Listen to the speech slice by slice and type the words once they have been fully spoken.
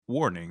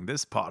Warning,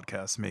 this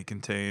podcast may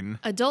contain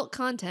adult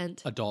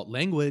content, adult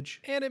language,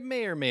 and it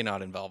may or may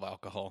not involve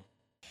alcohol.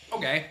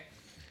 Okay,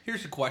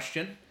 here's a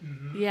question.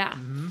 Yeah.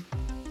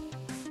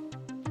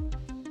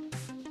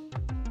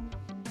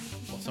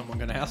 Well, someone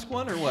gonna ask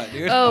one or what,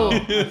 dude? Oh,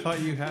 I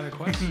thought you had a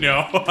question.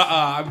 No,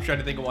 I'm trying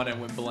to think of one that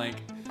went blank.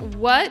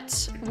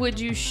 what would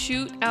you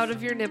shoot out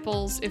of your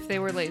nipples if they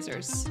were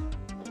lasers?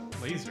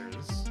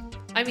 Lasers.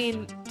 I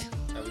mean,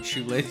 I would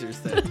shoot lasers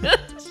then.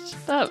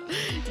 shut up.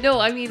 No,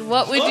 I mean,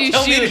 what would Don't you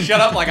tell me to shoot? shut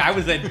up like I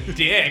was a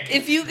dick.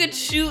 If you could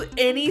shoot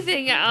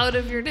anything out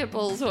of your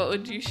nipples, what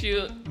would you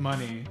shoot?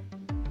 Money.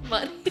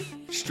 Money.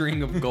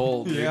 String of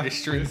gold, dude. Yeah. Just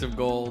strings of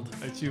gold.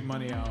 I shoot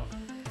money out.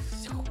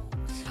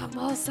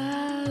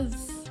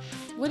 Samosas.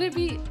 Would I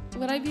be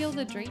able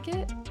to drink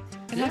it?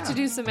 I'd have to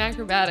do some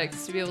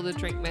acrobatics to be able to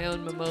drink my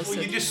own mimosa.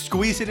 Well, you just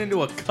squeeze it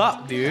into a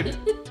cup, dude.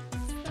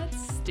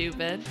 That's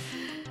stupid.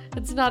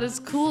 It's not as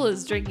cool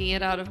as drinking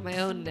it out of my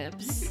own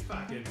nips.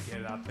 Fucking get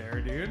it out there,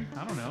 dude.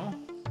 I don't know.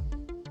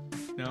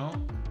 No?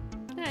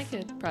 Yeah, I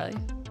could, probably.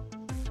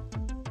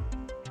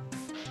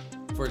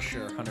 For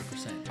sure,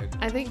 100%, dude.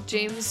 I think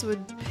James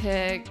would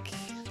pick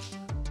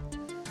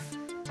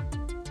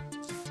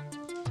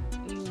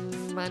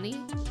money.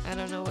 I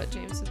don't know what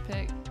James would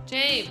pick.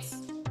 James!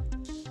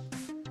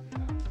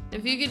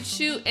 If you could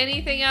shoot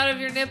anything out of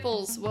your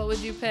nipples, what would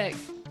you pick?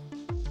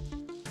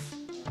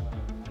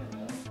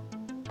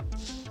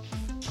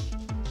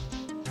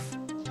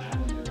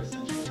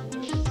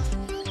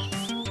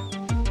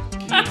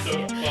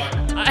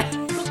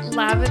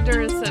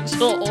 Lavender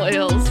essential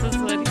oils is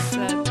what he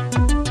said.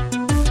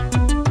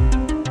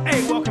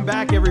 Hey, welcome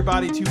back,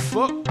 everybody, to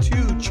Book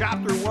 2,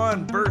 Chapter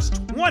 1, Verse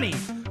 20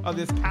 of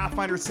this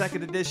Pathfinder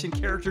 2nd Edition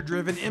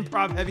character-driven,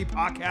 improv-heavy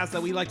podcast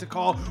that we like to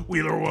call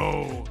Wheeler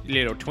Woe.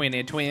 Little twin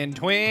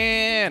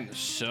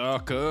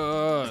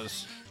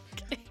suckers.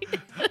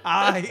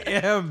 I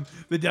am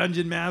the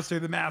Dungeon Master,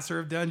 the Master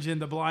of Dungeon,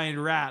 the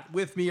Blind Rat.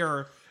 With me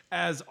are,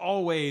 as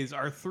always,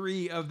 are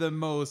three of the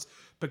most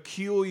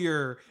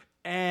peculiar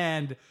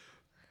and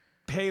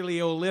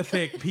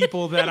Paleolithic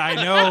people that I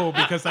know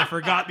because I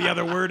forgot the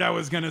other word I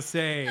was going to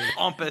say.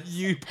 Pompous.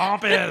 You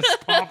pompous.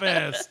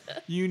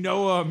 You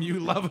know them, you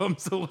love them,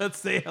 so let's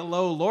say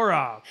hello,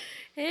 Laura.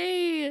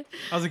 Hey,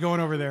 How's it going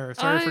over there?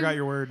 Sorry, I forgot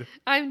your word.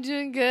 I'm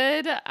doing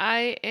good.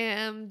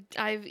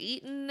 I've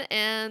eaten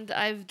and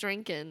I've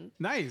drinking.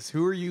 Nice.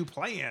 Who are you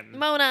playing?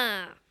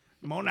 Mona.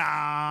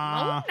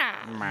 Mona.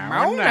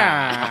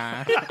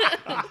 Mona.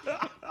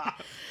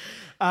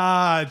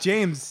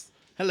 James,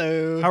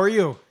 Hello. how are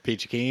you?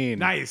 Peachy Keen.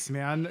 Nice,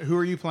 man. Who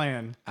are you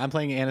playing? I'm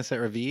playing Anisette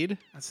Ravid.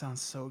 That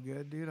sounds so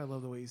good, dude. I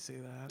love the way you say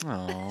that.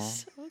 Oh.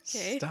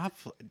 Okay. Stop.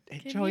 Hey,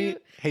 Can Joey. you-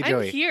 Hey, I'm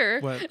Joey.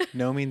 here. What?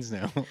 No means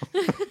no.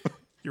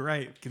 You're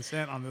right.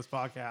 Consent on this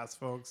podcast,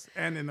 folks,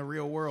 and in the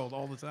real world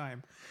all the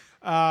time.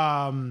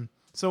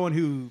 Someone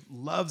who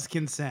loves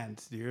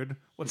consent, dude.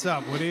 What's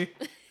up, Woody?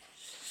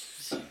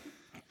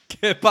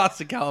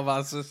 Pasta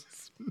Calabasas.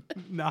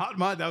 Not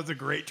much. That was a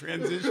great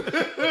transition.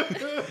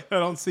 I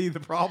don't see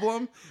the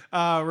problem.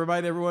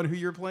 Remind everyone who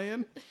you're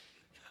playing.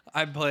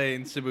 I'm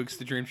playing Sabuks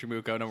the Dream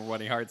Shimuko, number 1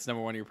 in your hearts,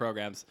 number 1 in your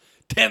programs.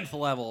 10th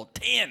level.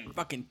 10.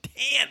 Fucking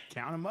 10.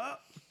 Count them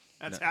up.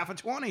 That's half of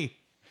 20.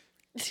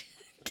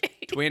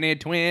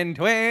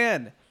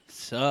 Twin.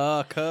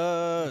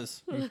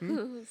 Suckers.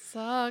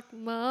 Suck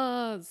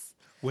mas.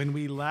 When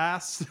we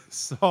last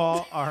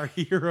saw our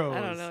heroes,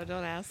 I don't know.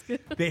 Don't ask.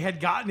 they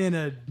had gotten in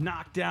a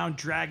knockdown,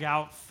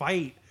 drag-out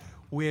fight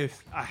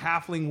with a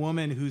halfling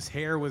woman whose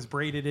hair was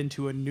braided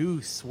into a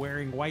noose,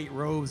 wearing white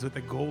robes with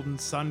a golden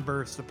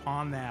sunburst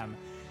upon them,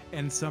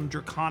 and some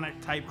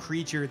draconic-type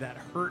creature that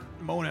hurt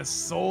Mona's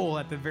soul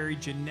at the very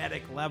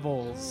genetic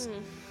levels.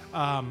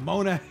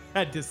 Mona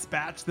had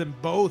dispatched them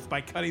both by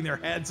cutting their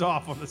heads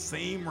off on the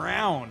same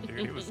round.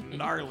 Dude, it was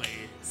gnarly.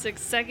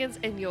 6 seconds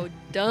and you're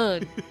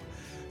done.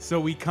 So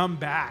we come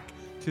back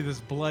to this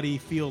bloody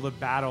field of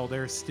battle.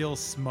 There's still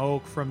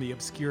smoke from the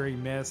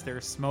obscuring mist.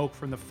 There's smoke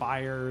from the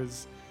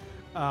fires.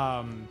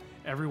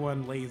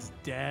 Everyone lays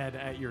dead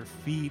at your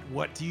feet.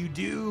 What do you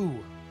do?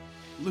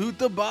 Loot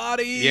the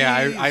bodies.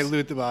 Yeah, I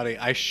loot the body.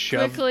 I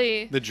shove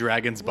Quickly. the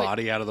dragon's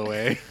body out of the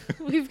way.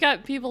 We've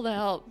got people to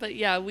help, but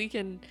yeah, we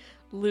can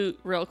loot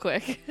real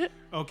quick.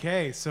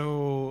 Okay,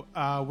 so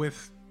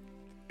with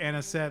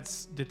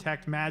Anisette's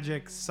detect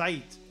magic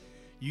sight,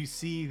 you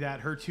see that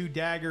her 2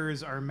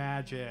 daggers are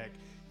magic.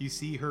 You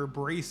see her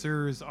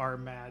bracers are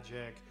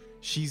magic.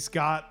 She's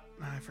got,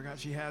 I forgot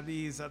she had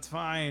these. That's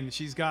fine.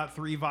 She's got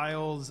 3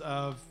 vials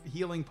of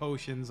healing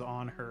potions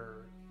on her.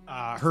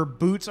 Her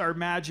boots are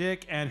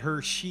magic and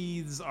her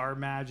sheaths are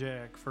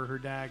magic for her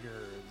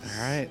daggers.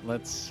 All right,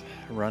 let's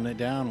run it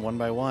down one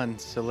by one.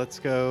 So let's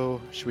go.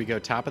 Should we go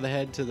top of the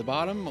head to the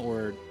bottom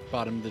or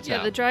bottom to the top?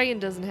 Yeah, the dragon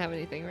doesn't have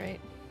anything, right?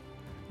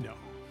 No.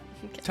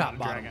 Okay. Top The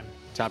bottom. dragon.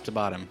 Top to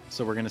bottom.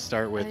 So we're going to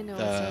start with, I know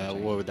it's not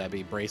what would that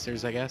be?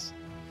 Bracers, I guess?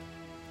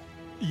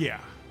 Yeah.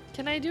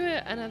 Can I do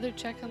another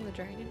check on the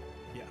dragon?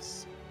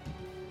 Yes.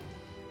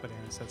 But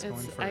Anisette's going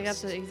first. I got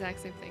the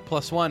exact same thing.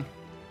 +1.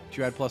 Did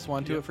you add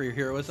 +1 to Yep. it for your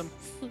heroism?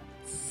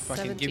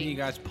 Fucking giving you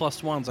guys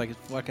 +1s like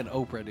it's fucking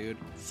Oprah, dude.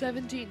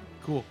 17.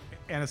 Cool.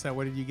 Anisette,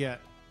 what did you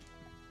get?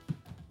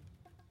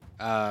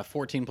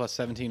 14 plus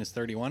 17 is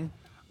 31.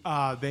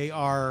 They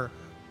are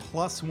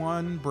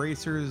 +1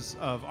 bracers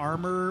of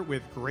armor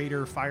with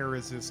greater fire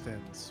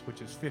resistance,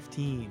 which is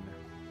 15.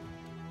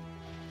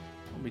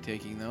 I'll be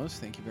taking those.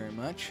 Thank you very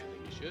much.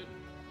 You should.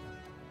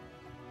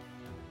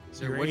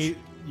 So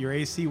your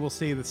AC will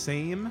stay the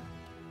same,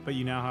 but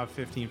you now have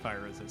 15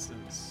 fire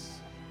resistance.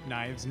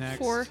 Knives next.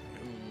 4.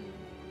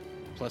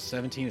 Plus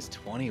 17 is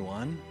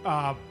 21.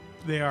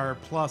 They are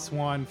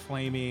 +1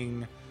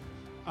 flaming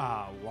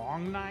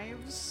long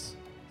knives.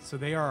 So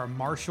they are a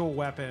martial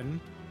weapon.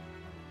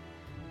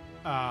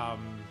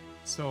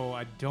 So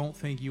I don't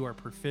think you are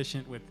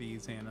proficient with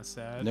these,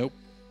 Anisette. Nope.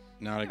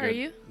 Not a good. Are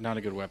you? Not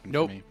a good weapon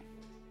Nope. for me.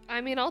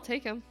 I mean, I'll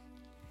take him.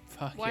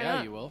 Fuck Why yeah,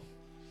 not? you will.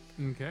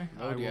 Okay.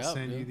 I Load will you up,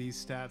 send you dude.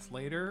 these stats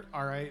later.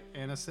 All right,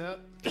 Anisette.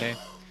 Okay.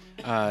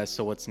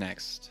 So what's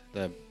next?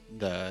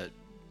 The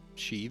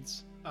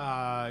sheaths.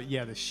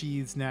 Yeah, the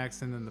sheaths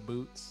next, and then the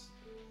boots.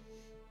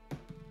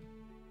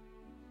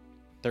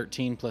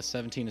 13 plus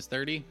 17 is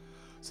 30.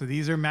 So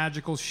these are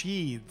magical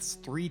sheaths.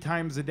 3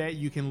 times a day,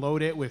 you can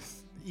load it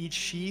with each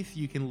sheath.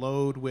 You can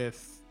load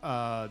with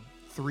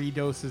 3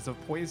 doses of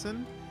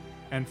poison,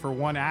 and for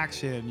 1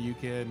 action, you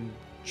can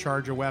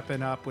charge a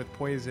weapon up with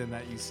poison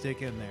that you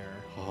stick in there.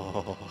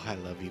 Oh, I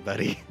love you,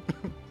 buddy.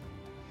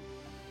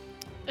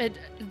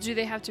 Do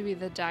they have to be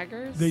the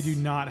daggers? They do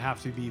not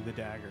have to be the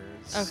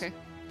daggers. Okay.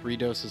 3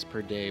 doses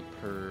per day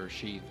per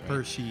sheath. Right?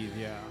 Per sheath,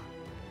 yeah.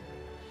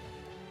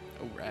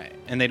 Oh, right.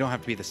 And they don't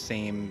have to be the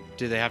same.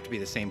 Do they have to be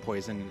the same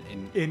poison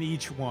In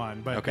each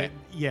one, but Okay.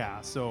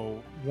 yeah.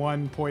 So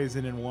 1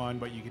 poison in one,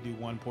 but you could do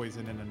 1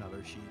 poison in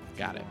another sheath. if you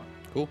Got it. want.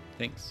 Cool.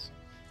 Thanks.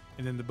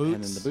 And then the boots.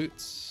 And then the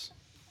boots.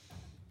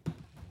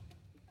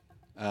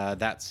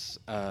 That's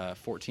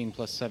 14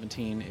 plus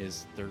 17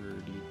 is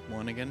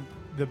 31 again.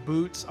 The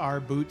boots are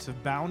boots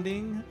of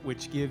bounding,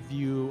 which give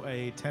you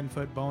a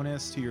 10-foot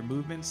bonus to your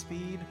movement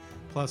speed,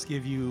 plus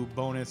give you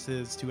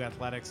bonuses to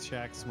athletics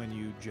checks when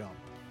you jump.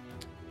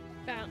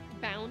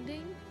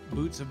 Bounding?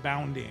 Boots of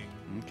bounding.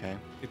 Okay.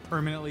 They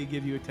permanently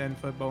give you a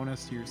 10-foot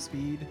bonus to your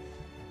speed.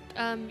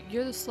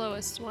 You're the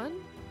slowest one.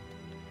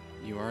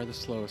 You are the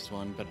slowest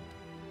one, but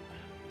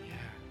yeah.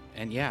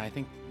 And yeah, I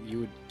think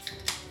you would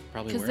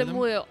probably Because wear then them.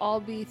 we'll all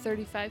be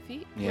 35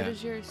 feet. Yeah. What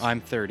is yours? I'm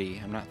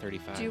 30. I'm not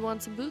 35. Do you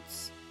want some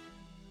boots?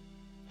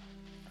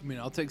 I mean,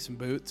 I'll take some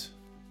boots.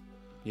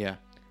 Yeah.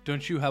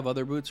 Don't you have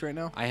other boots right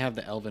now? I have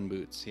the elven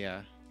boots.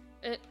 Yeah.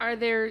 Are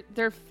they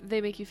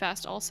make you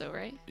fast also,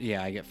 right?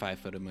 Yeah, I get 5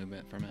 foot of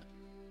movement from it.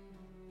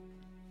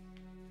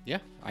 Yeah,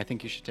 I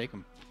think you should take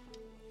them.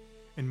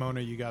 And Mona,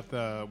 you got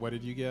the, what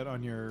did you get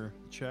on your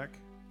check?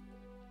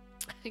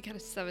 I got a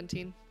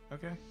 17.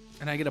 Okay.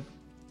 And I get a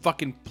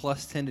fucking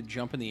 +10 to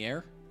jump in the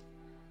air?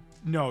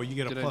 No, you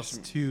get a Did I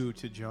just- +2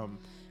 to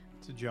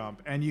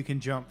jump, and you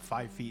can jump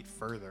 5 feet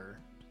further.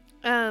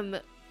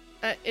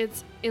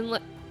 It's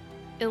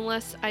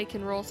unless I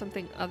can roll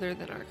something other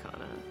than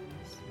Arcana.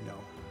 No.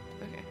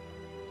 Okay.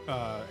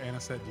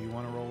 Anisette, do you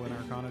want to roll an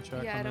Arcana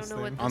check Yeah, on I don't this know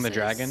thing? what this On the is.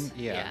 dragon?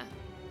 Yeah.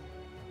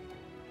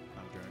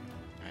 Not a dragon.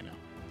 I know.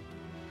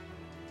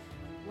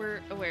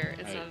 We're aware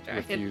it's I not a dragon.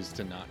 refuse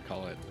to not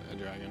call it a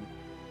dragon.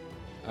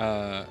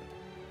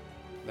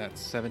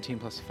 That's 17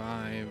 plus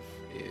 5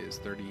 is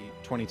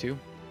 22.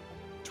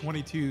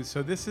 22.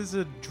 So this is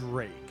a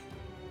drake,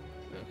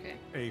 Okay.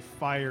 a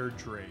fire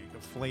drake,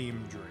 a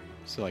flame drake.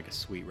 So like a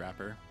sweet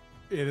wrapper.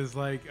 It is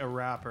like a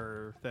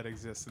rapper that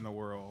exists in the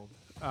world.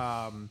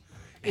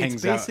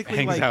 Hangs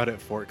out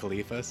at Fort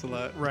Khalifa a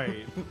lot.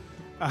 Right.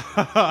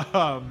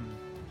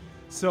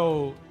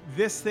 So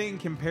this thing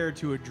compared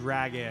to a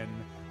dragon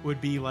would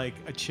be like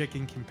a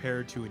chicken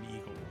compared to an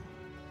eagle.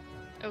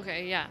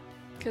 Okay, yeah.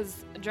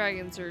 Because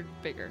dragons are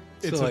bigger.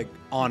 So It's like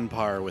on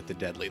par with the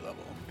deadly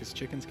level, because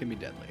chickens can be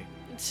deadly.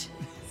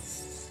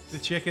 The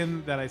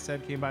chicken that I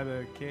said came by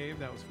the cave,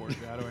 that was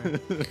foreshadowing.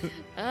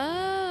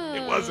 Oh.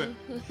 It wasn't.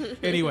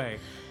 Anyway,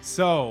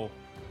 so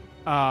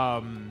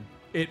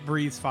it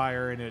breathes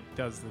fire and it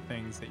does the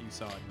things that you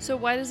saw. It do. So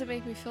why does it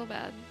make me feel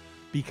bad?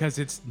 Because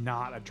it's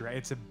not a dragon,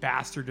 it's a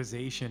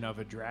bastardization of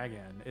a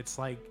dragon. It's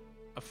like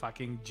a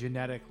fucking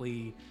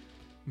genetically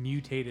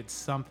mutated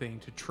something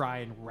to try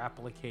and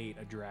replicate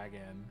a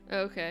dragon.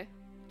 Okay.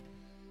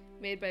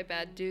 Made by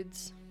bad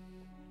dudes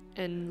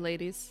and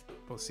ladies.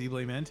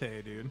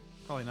 Possiblemente, dude.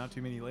 Probably not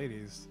too many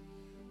ladies.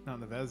 Not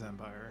in the Vez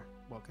Empire.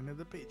 Welcome to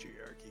the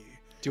patriarchy.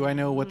 Do I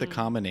know what the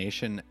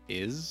combination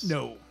is?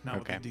 No, not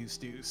Okay. with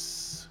the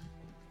deuce.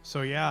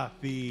 So yeah,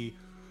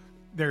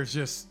 there's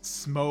just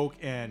smoke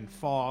and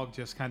fog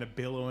just kind of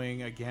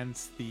billowing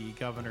against the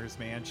governor's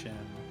mansion,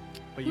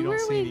 but you Who don't are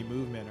see we- any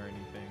movement or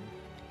anything.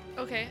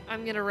 Okay,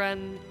 I'm gonna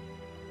run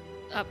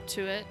up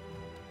to it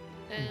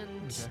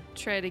and Okay.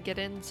 try to get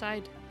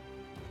inside.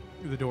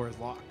 The door is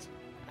locked.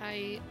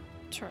 I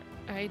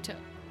try to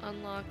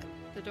unlock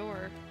the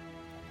door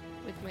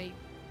with my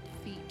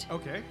feet.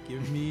 Okay,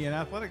 give me an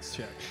athletics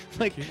check.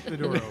 Like- Keep the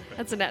door open.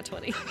 That's a nat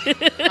 20.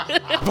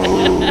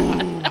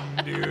 Boom,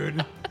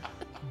 dude.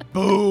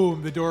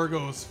 boom, the door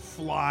goes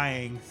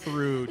flying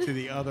through to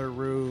the other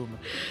room,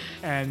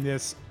 and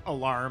this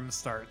alarm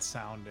starts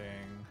sounding.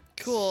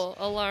 Cool.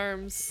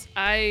 Alarms.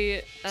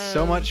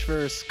 So much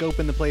for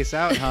scoping the place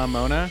out, huh,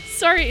 Mona?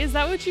 Sorry, is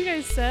that what you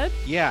guys said?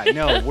 Yeah,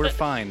 no, we're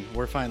fine.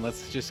 We're fine.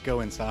 Let's just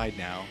go inside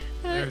now.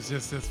 There's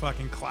just this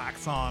fucking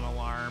klaxon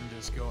alarm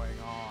just going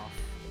off.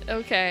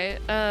 Okay.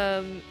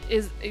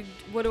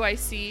 What do I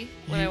see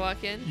when I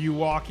walk in? You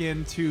walk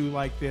into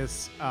like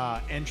this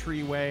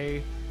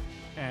entryway,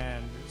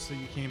 and so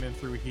you came in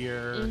through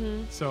here.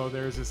 Mm-hmm. So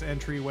there's this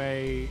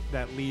entryway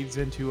that leads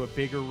into a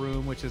bigger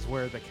room, which is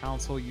where the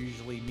council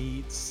usually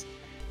meets.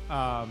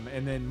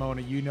 And then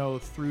Mona,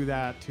 through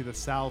that to the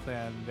south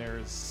end,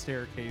 there's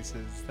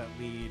staircases that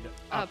lead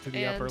up to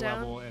the and upper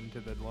down? level and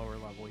to the lower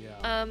level.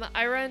 Yeah.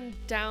 I run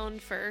down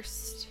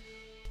first.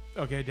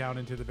 Okay, down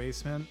into the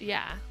basement.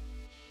 Yeah.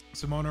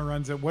 So Mona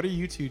runs it. What are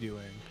you two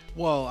doing?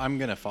 Well, I'm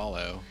gonna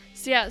follow.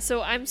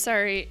 So I'm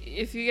sorry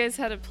if you guys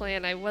had a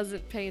plan. I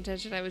wasn't paying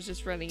attention. I was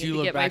just running Do in you to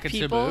look get my back at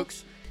people.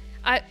 Sabuks?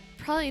 I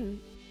probably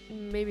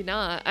maybe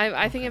not.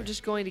 I think I'm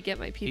just going to get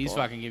my people. He's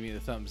fucking giving you the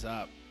thumbs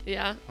up.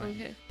 Yeah.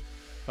 Okay.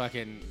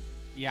 Fucking,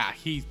 yeah,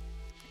 he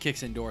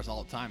kicks in doors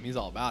all the time. He's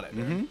all about it.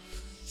 Mm-hmm.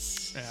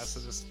 Yeah, so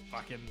just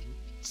fucking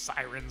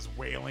sirens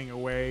wailing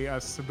away.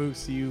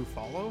 Sabuks, do you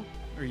follow?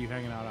 Or are you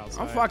hanging out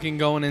outside? I'm fucking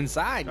going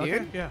inside, dude.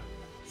 Okay, yeah.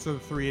 So the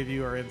three of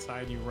you are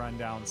inside. You run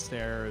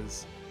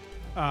downstairs.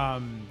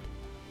 And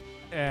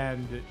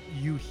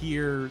you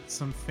hear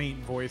some faint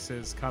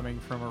voices coming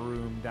from a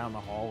room down the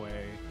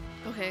hallway.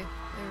 Okay.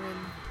 I run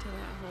to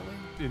that hallway.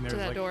 And there's To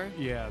that like, door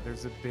Yeah,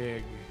 there's a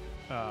big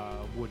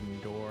wooden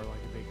door, like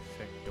a big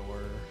thick door.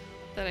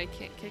 that I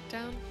can't kick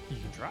down. You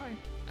can try.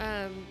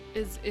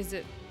 Is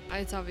it?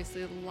 It's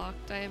obviously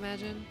locked. I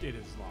imagine. It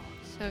is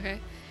locked.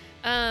 Okay.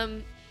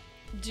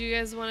 Do you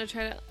guys want to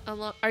try to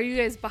unlock? Are you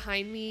guys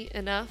behind me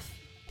enough?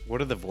 What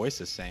are the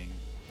voices saying?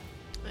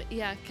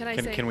 Yeah. Can I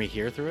Can, say? can we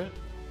hear through it?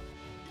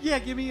 Yeah,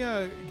 give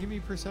me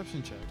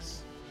perception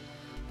checks.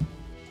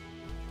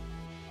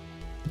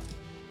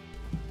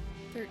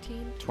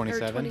 13.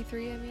 27? Or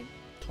 23. I mean.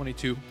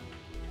 22.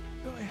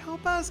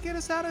 Help us, get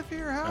us out of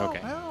here. Help, Okay.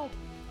 help.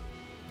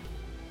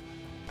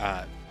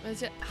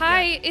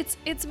 Hi,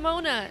 it's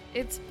Mona.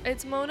 It's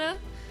Mona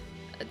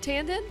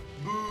Tandon.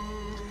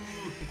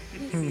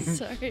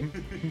 Sorry.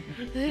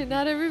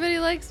 Not everybody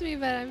likes me,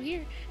 but I'm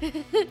here.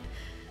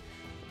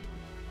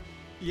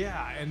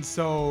 Yeah, and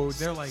so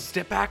they're like,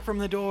 Step back from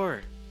the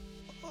door.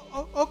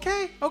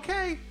 okay.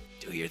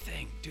 Do your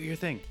thing. Do your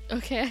thing.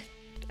 Okay.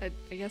 I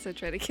guess I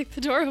try to kick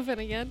the door open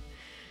again.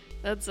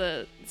 That's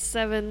a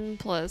 7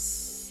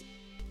 plus.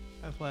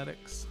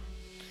 Athletics.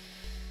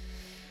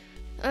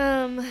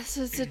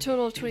 So it's a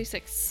total of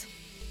 26.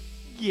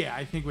 Yeah,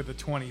 I think with the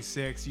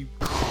 26, you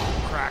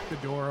crack the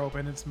door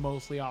open. It's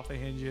mostly off the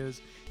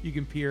hinges. You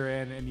can peer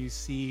in and you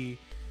see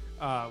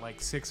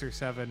like 6 or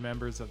 7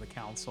 members of the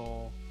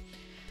council.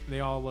 They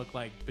all look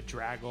like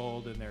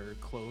bedraggled and their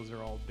clothes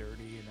are all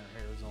dirty and their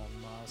hair is all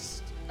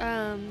mussed.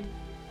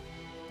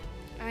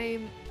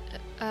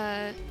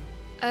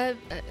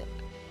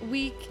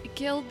 We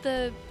killed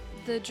the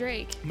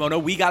Drake. Mona,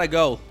 we gotta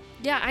go.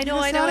 Yeah, I know,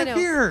 Get us I know, out I of know.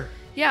 here.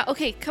 Yeah,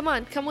 okay, come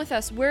on, come with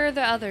us. Where are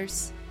the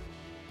others?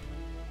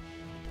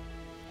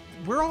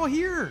 We're all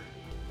here.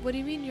 What do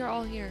you mean you're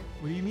all here?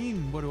 What do you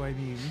mean? What do I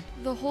mean?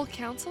 The whole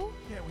council?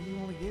 Yeah, well, you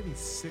only gave me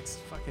 6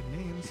 fucking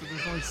names, so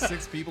there's only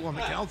 6 people on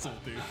the council,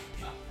 dude.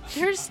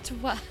 There's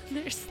 12.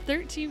 There's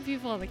 13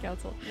 people on the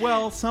council.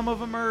 Well, some of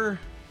them are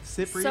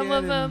Cyprian. Some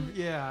of and- them-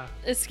 Yeah.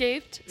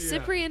 Escaped. Yeah.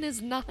 Cyprian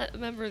is not a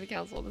member of the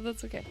council, but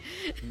that's okay.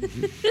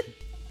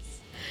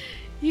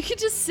 You could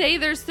just say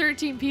there's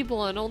 13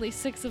 people and only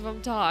 6 of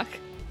them talk.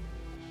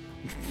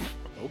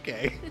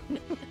 Okay.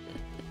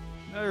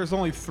 There's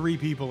only 3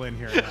 people in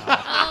here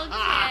now.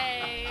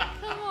 Okay,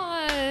 come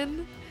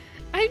on.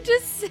 I'm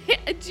just saying.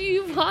 Do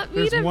you want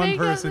me There's to one make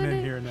up person the in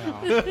name? here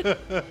now. You're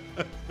the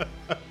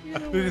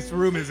This worst.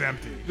 room is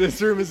empty.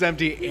 This room is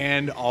empty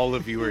and all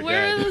of you are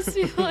Where are dead. those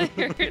people I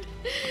heard?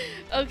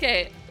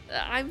 Okay,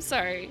 I'm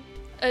sorry.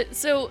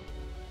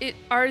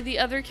 Are the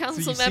other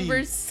council you see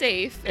members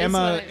safe? is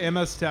what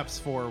Emma steps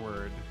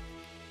forward.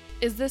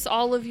 Is this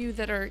all of you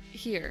that are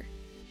here?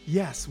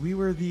 Yes, we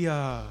were the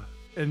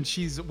and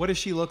what does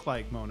she look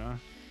like, Mona?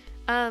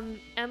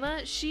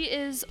 Emma, she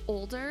is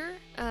older.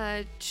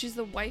 She's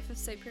the wife of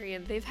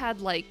Cyprian. They've had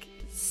like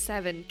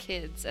 7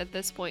 kids at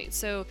this point.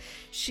 So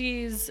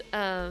she's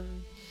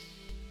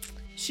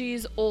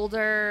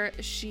older.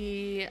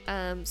 She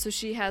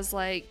has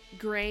like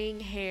graying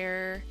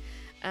hair.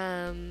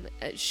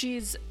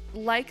 She's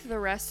like the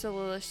rest of the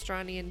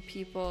Lestranian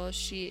people.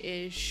 She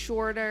is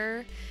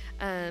shorter.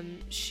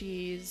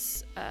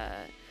 She's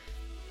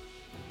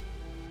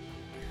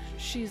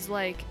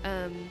like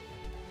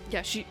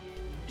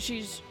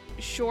she's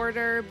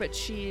shorter, but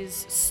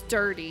she's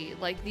sturdy.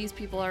 Like, these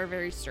people are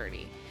very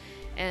sturdy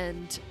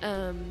and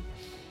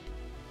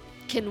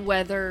can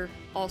weather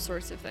all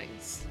sorts of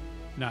things.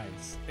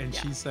 Nice. And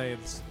Yeah. she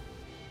says,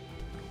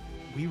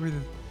 we were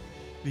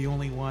the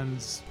only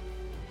ones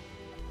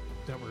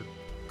that were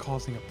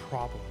causing a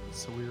problem,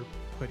 so we were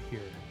put here.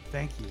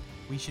 Thank you.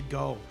 We should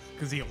go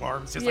because the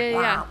alarm's just Yeah,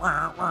 like. Wah,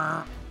 wah,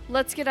 wah.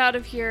 Let's get out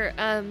of here.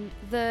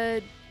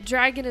 The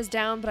dragon is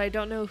down, but I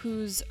don't know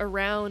who's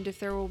around, if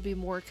there will be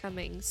more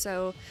coming.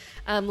 So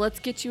let's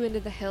get you into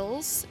the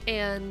hills,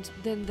 and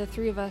then the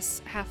three of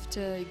us have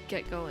to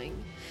get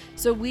going.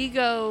 So we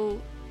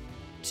go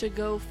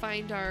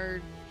find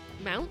our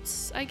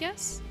mounts, I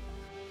guess.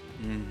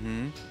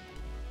 Mm-hmm.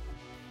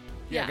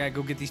 Yeah, I gotta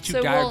go get these two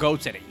So dire we'll-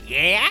 goats at a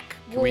yak.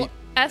 We'll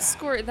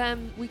escort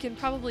them. We can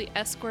probably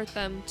escort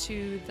them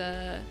to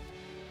the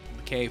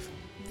Cave.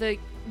 the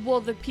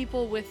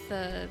people with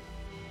the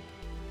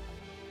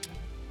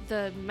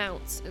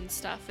mounts and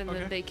stuff, and Okay.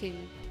 then they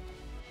can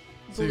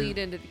So bleed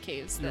into the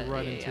caves. You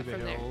run yeah, into the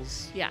from there.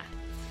 hills. Yeah.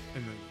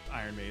 And the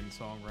Iron Maiden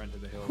song, "Run to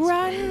the Hills."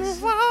 Run plays.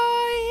 for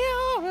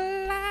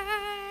your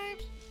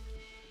lives.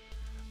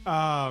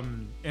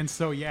 And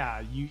so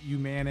yeah, you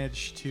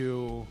manage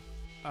to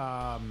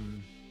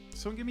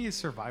someone give me a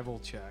survival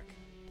check.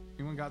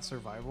 Anyone got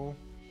survival?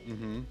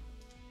 Mm-hmm.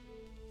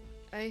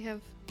 I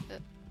have,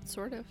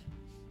 sort of.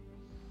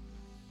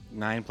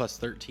 9 plus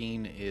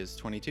 13 is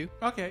 22.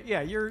 Okay,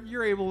 yeah,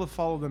 you're able to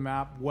follow the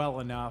map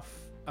well enough,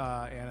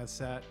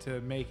 Anisette, to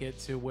make it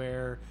to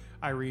where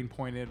Irene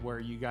pointed,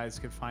 where you guys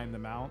could find the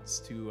mounts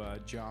to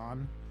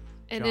John.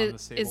 And John, the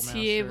is stable he master.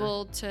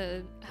 able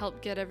to help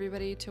get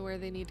everybody to where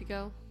they need to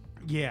go?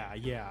 Yeah.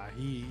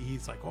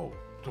 He's like, oh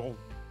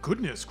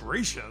goodness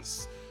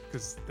gracious,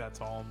 because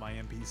that's all my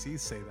NPCs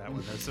say that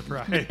when they're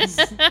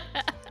surprised.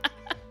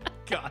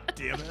 God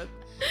damn it.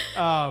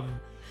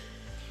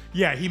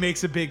 Yeah, he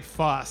makes a big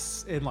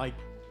fuss and like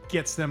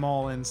gets them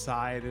all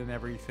inside and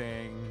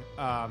everything.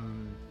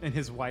 And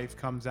his wife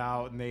comes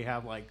out, and they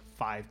have like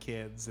 5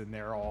 kids, and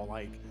they're all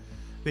like,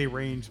 they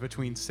range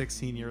between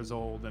 16 years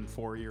old and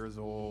 4 years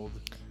old.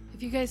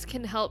 If you guys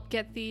can help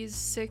get these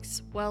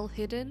 6 well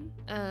hidden,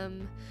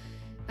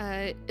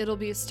 it'll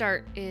be a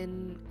start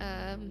in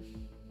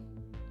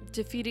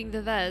defeating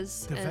the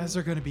Vez. The and Vez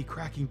are going to be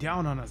cracking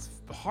down on us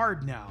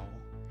hard now.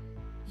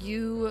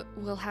 You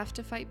will have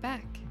to fight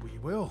back. We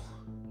will.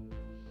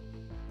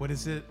 What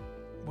is it?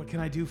 What can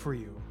I do for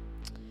you?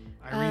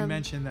 Irene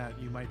mentioned that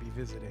you might be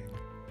visiting.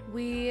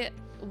 We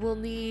will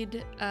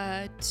need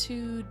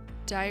 2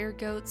 dire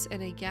goats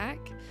and a yak,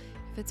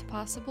 if it's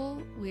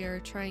possible. We are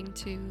trying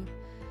to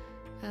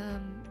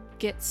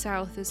get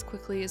south as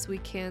quickly as we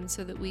can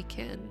so that we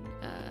can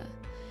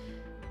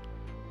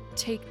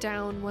take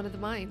down one of the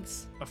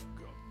mines.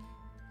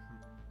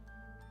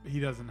 He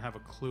doesn't have a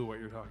clue what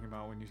you're talking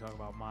about when you talk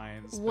about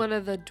mines. but One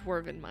of the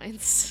dwarven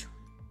mines.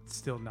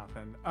 still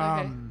nothing.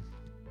 Okay.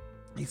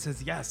 He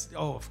says yes.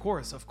 Oh, of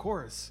course.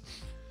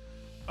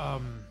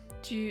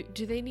 Do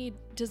they need?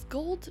 Does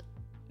gold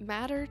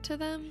matter to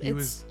them? He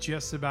was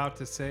just about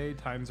to say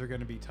times are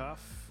going to be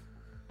tough.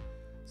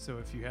 So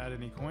if you had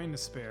any coin to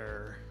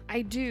spare,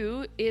 I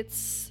do.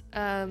 It's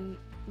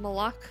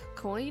Malak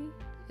coin.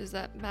 Does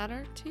that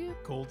matter to you?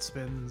 gold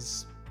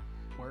spins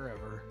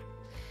wherever.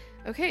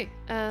 Okay.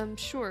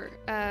 Sure.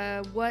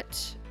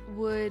 What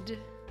would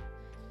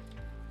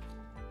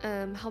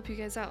help you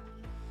guys out?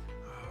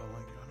 I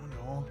don't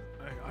know.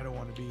 I don't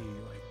want to be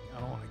like, I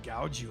don't want to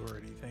gouge you or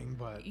anything,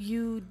 but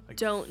You like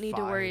don't need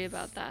to worry 5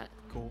 about that.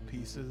 gold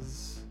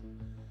pieces.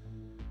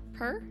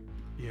 Per?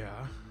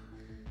 Yeah.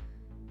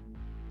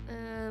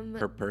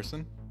 Per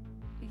person?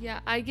 Yeah,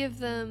 I give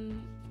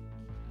them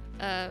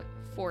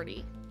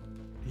 40.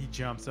 He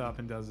jumps up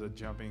and does a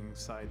jumping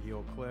side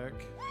heel click.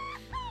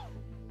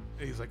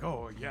 He's like,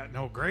 oh, yeah,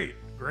 no, great.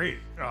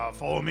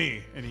 Follow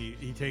me. And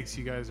he takes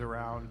you guys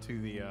around to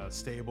the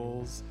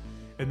stables.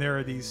 And there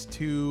are these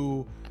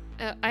 2,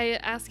 I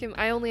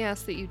only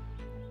ask that you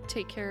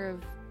take care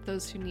of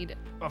those who need it.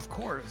 of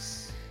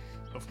course,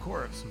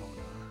 Mona.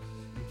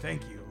 And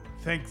thank you.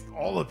 Thank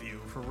all of you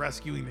for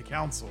rescuing the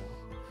council.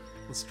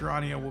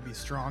 Lestrania will be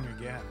strong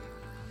again.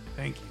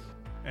 Thank you.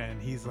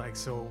 And he's like,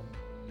 so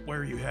where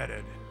are you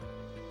headed?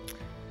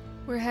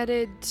 We're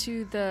headed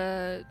to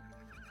the...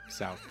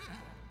 South.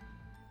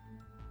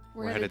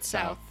 We're headed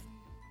south.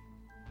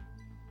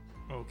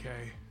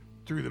 Okay.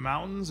 Through the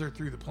mountains or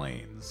through the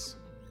plains?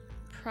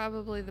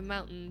 Probably the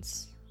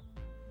mountains.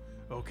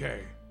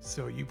 Okay,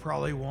 so you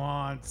probably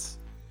want.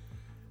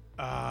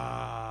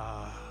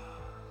 I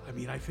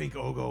think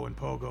Ogo and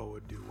Pogo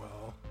would do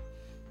well.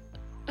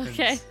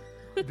 Okay.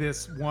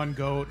 This one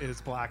goat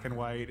is black and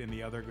white, and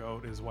the other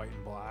goat is white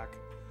and black.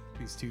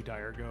 These 2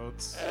 dire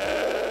goats.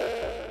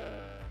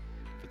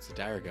 If it's a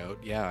dire goat,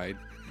 yeah.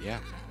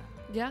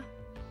 Yeah.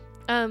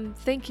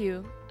 Thank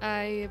you.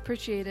 I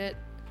appreciate it.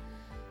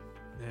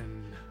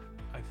 Then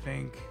I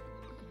think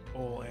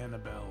old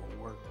Annabelle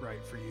worked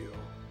right for you.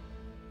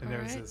 And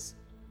there's Alright. this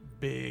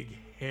big,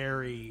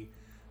 hairy,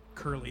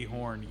 curly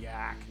horn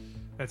yak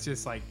that's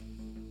just like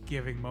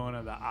giving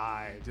Mona the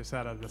eye, just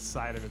out of the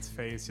side of its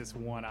face, just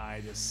one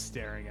eye just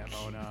staring at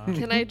Mona.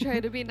 Can I try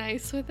to be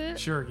nice with it?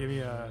 Sure, give me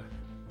a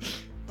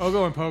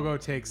Ogo and Pogo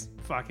takes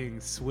fucking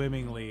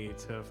swimmingly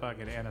to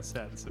fucking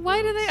Anisette and Sabuks.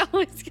 Why do they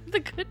always get the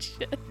good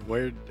shit?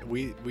 Where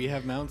we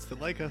have mounts that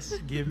like us.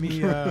 Give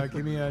me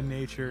a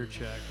nature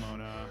check,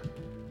 Mona.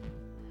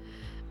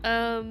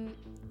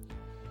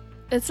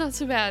 It's not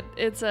so bad.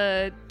 It's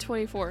a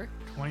 24.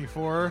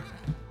 24.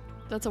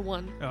 That's a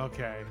 1.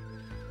 Okay.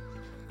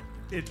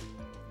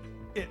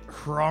 It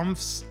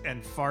hrumps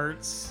and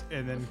farts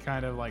and then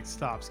kind of like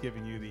stops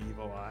giving you the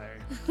evil eye.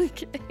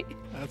 Okay.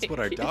 That's what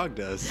our dog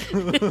does.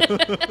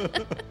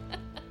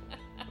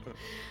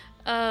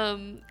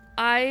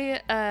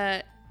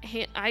 I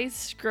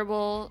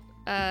scribble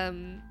a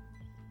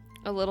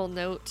little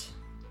note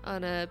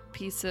on a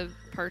piece of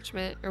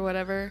parchment or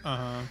whatever,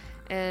 Uh-huh.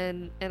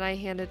 and I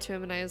hand it to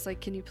him, and I was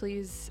like, "Can you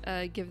please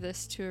give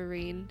this to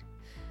Irene?"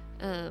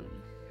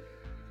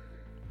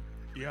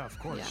 Yeah, of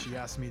course. Yeah. She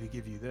asked me to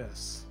give you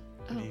this.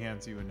 And he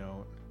hands you a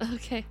note.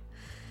 Okay.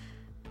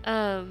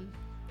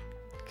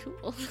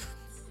 Cool.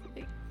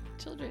 Like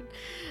children.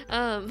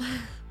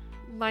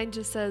 Mine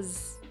just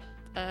says,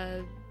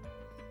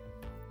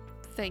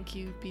 thank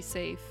you, be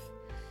safe,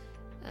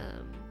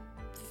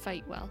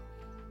 fight well.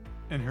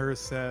 And hers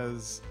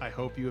says, I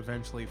hope you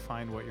eventually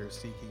find what you're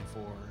seeking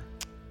for.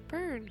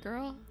 Burn,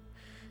 girl.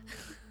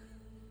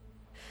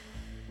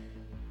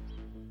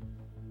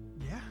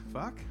 Yeah,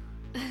 fuck.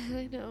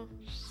 I know.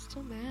 She's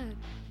still mad.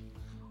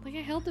 Like,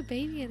 I held the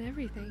baby and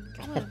everything.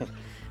 Come on.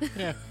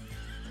 Yeah.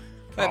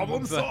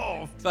 Problem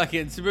solved.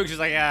 Fucking Sabuks is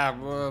like,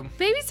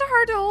 Babies are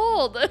hard to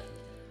hold.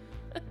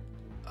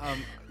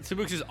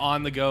 Sabuks is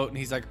on the goat, and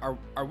he's like, are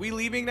we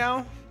leaving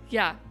now?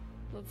 Yeah.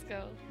 Let's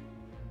go.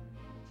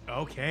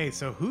 Okay,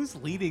 so who's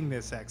leading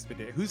this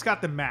expedition? Who's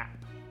got the map?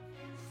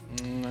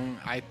 Me?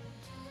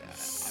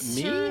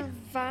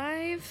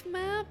 Survive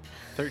map?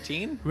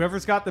 13?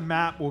 Whoever's got the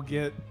map will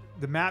get...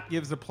 The map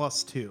gives a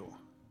 +2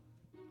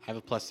 I have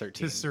a plus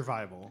 13. to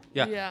survival.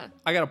 Yeah. Yeah.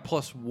 I got a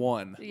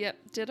 +1. Yep.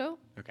 Ditto.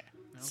 Okay.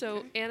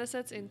 So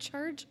Anisette's in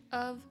charge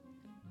of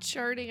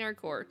charting our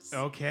course.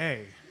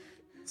 Okay.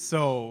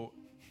 So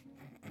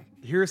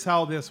here's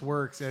how this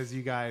works as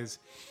you guys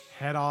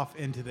head off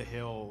into the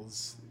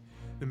hills.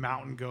 The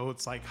mountain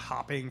goats like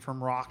hopping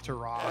from rock to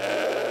rock.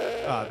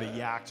 The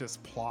yak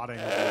just plodding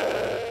along.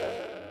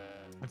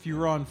 If you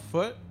were on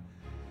foot,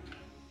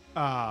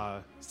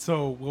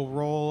 so we'll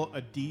roll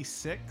a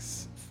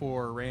d6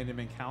 for random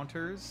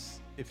encounters.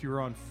 If you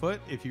were on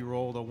foot, if you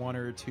rolled a 1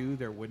 or a 2,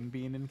 there wouldn't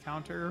be an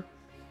encounter.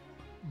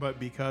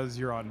 But because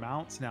you're on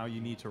mounts, now you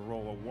need to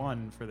roll a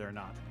 1 for there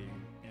not to be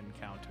an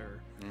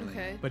encounter.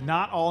 Okay. But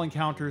not all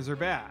encounters are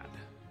bad.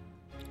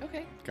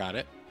 Okay. Got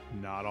it.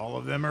 Not all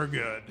of them are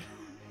good.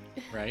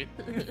 Right?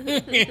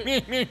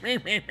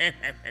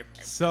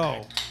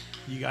 So,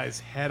 you guys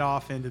head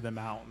off into the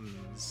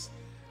mountains,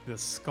 the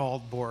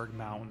Skaldborg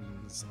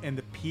Mountains, and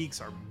the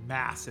peaks are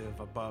massive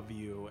above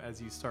you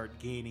as you start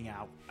gaining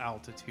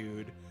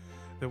altitude.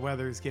 The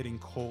weather's getting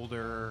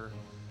colder.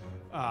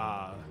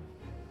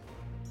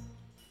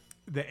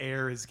 The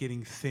air is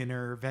getting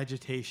thinner.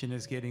 Vegetation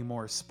is getting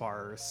more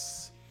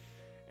sparse.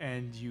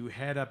 And you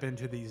head up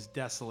into these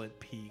desolate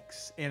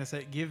peaks.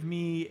 Anisette, give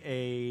me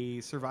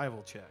a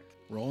survival check.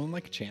 Rolling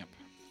like a champ.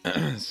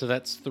 So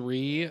that's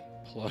 3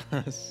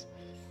 plus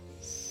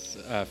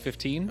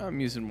 15. I'm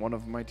using one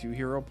of my 2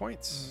 hero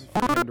points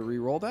to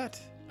re-roll that.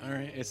 All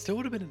right. It still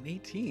would have been an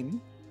 18.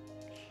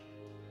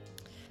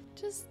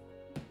 Just,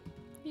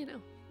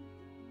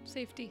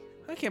 safety.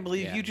 I can't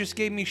believe Yeah. you just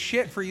gave me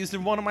shit for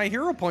using one of my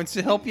hero points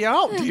to help you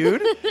out,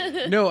 dude.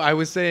 No, I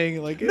was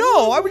saying like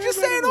No, I was just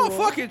saying, oh,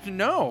 fuck it.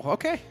 No.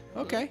 Okay.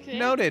 Okay.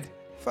 Noted.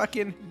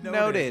 Fucking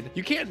noted.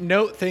 You can't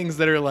note things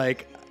that are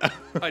like A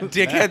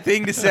dickhead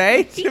thing to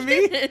say to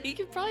me? He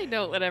can probably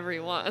note whatever he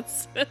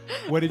wants.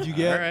 What did you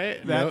get All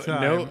right. that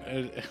time? No.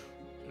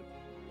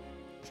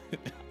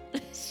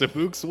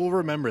 Sabuks will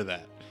remember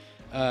that.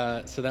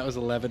 So that was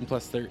 11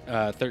 plus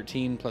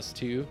 13 plus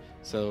 2.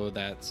 So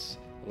that's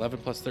 11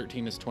 plus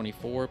 13 is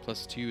 24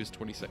 plus 2 is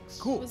 26.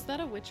 Cool. Was that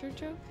a Witcher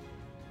joke?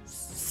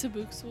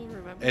 Sabuks will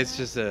remember. It's that?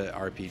 just a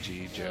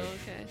RPG Oh, joke.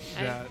 okay.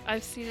 That-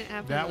 I've seen it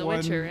happen that in The one-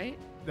 Witcher, right?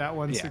 That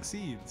one Yeah.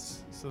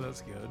 succeeds, so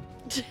that's good.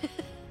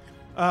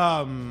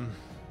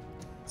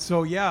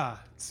 So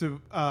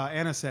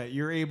Anisette,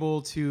 you're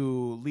able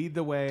to lead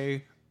the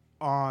way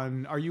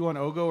on. Are you on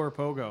Ogo or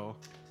Pogo?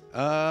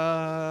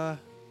 I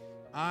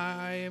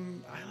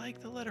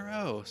like the letter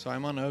O, so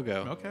I'm on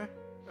Ogo. Okay.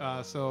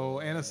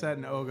 So Anisette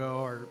and Ogo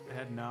are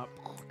heading up.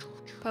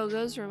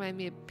 Pogos remind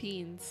me of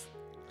beans.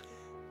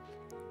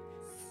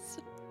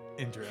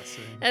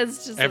 Interesting.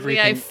 That's just something I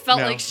Everything- felt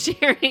no. like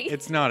sharing.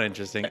 It's not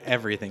interesting.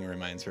 Everything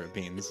reminds her of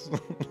beans.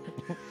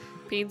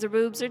 Beans or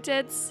boobs or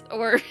tits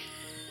or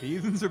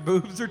Heathens or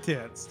boobs or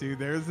tits, dude.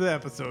 There's the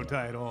episode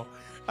title.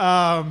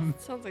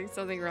 sounds like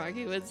something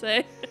Rocky would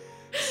say.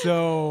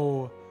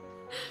 So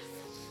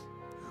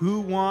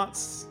who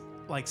wants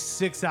like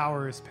 6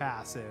 hours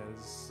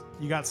passes?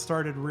 You got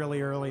started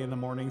really early in the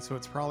morning, so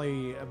it's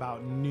probably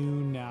about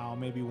noon now,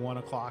 maybe 1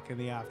 o'clock in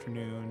the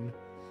afternoon.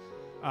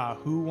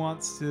 Who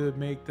wants to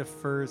make the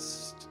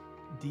first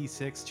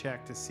D6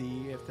 check to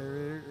see if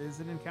there is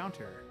an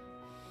encounter.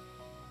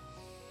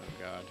 Oh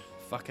God.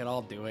 Fuck it,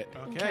 I'll do it.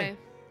 Okay.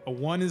 A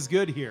 1 is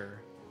good here.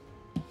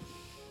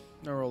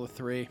 I roll a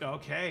 3.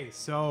 Okay,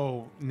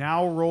 so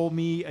now roll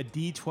me a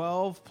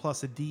D12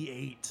 plus a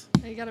D8.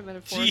 I got a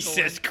metaphorical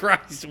Jesus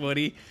Christ,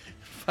 Woody.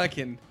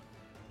 Fucking.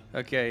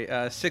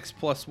 Okay, 6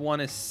 plus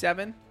 1 is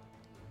 7.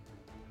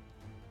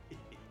 one.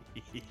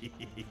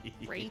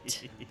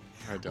 Great.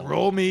 I don't.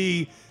 Roll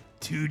me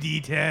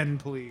 2D10,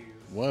 please.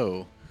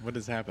 Whoa. What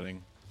is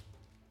happening?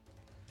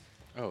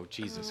 Oh,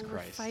 Jesus We're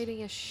Christ.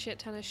 fighting a shit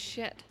ton of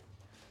shit.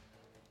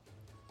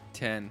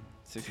 10.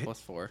 6 plus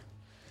 4.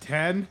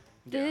 10.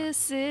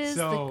 This is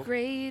So- the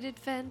great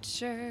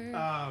adventure.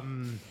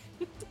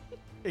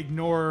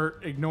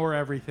 Ignore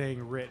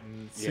everything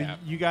written. So Yeah.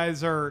 you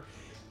guys are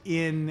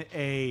in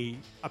a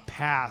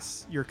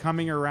pass. You're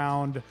coming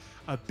around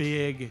a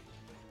big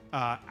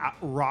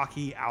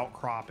rocky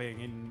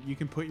outcropping, and you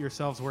can put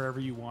yourselves wherever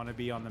you want to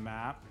be on the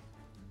map.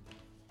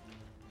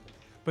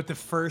 But the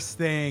first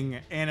thing,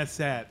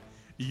 Anisette,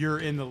 you're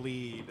in the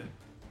lead.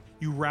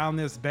 You round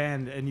this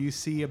bend, and you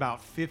see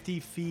about 50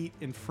 feet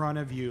in front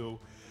of you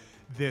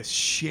this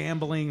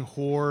shambling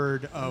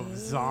horde of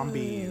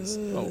zombies.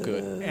 Oh,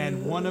 good.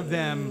 And one of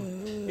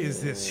them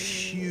is this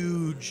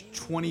huge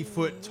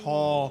 20-foot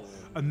tall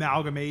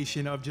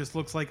amalgamation of just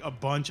looks like a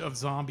bunch of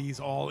zombies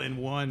all in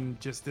one,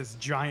 just this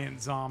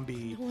giant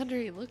zombie No wonder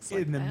he looks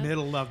like in the that.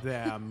 middle of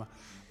them.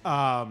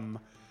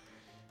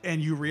 And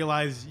you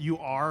realize you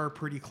are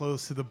pretty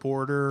close to the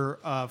border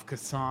of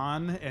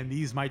Kasan, and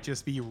these might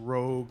just be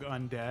rogue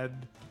undead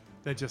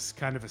that just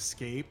kind of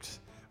escaped.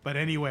 But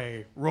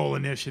anyway, roll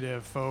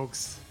initiative,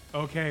 folks.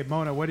 Okay,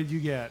 Mona, what did you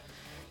get?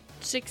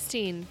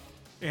 16.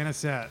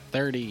 Anisette,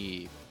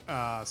 30.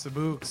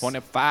 Sabooks.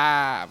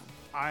 25.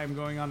 I'm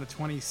going on to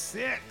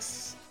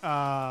 26.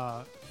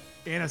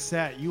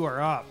 Anisette, you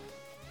are up.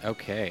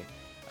 Okay.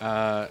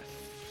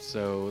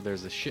 So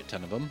there's a shit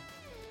ton of them.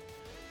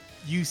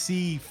 You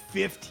see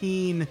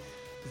 15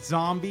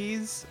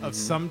 zombies of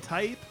some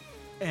type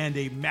and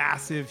a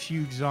massive,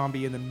 huge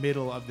zombie in the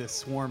middle of this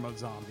swarm of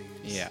zombies.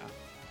 Yeah.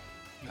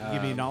 You can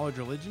give me a knowledge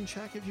religion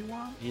check if you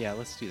want. Yeah,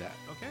 let's do that.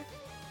 Okay.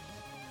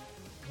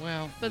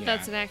 Well, But yeah.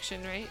 that's an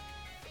action, right?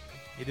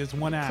 It is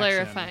one action.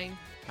 Clarifying.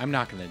 I'm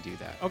not going to do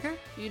that. Okay.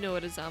 You know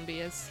what a zombie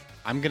is.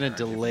 I'm going to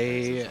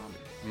delay Zombies.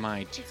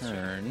 my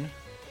turn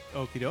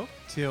Okie doke.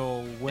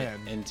 Till when?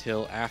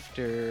 until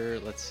after,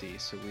 let's see.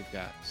 So we've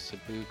got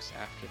Sabooks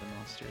after the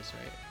monsters,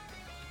 right?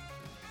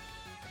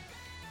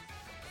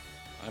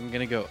 I'm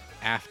going to go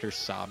after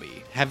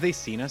Sabi. Have they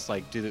seen us?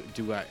 Like, do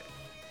I...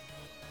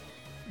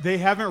 They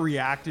haven't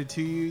reacted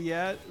to you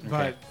yet,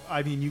 but Okay.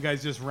 I mean, you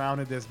guys just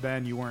rounded this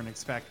bend. You weren't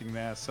expecting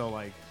this, so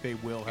like they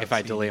will have If I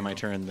seen delay you. my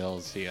turn, they'll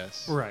see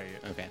us. Right.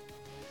 Okay.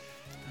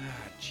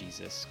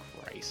 Jesus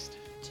Christ.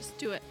 Just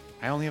do it.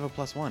 I only have a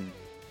 +1.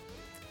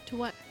 To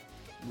what?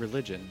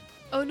 Religion.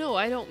 Oh, no,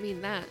 I don't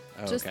mean that.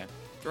 Oh, Just okay.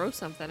 throw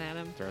something at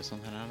him. Throw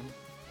something at him?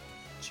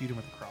 Cheat him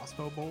with a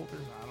crossbow bolt, or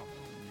I don't know.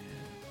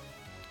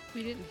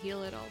 We didn't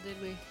heal it all,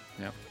 did we?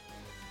 Yep.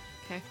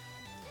 Okay.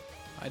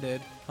 I did.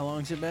 How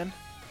long's it been?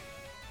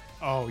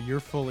 Oh, you're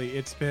fully.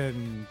 It's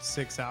been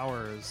 6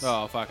 hours.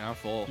 Oh, fuck, I'm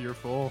full. You're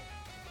full.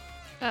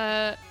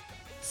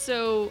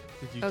 So,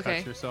 Did you Okay.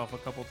 touch yourself a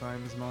couple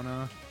times,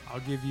 Mona?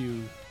 I'll give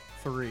you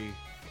 3.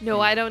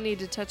 no, I don't need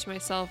to touch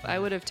myself. I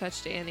would have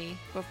touched Annie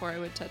before I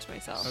would touch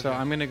myself. So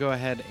I'm going to go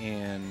ahead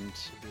and...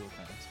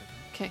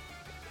 Okay.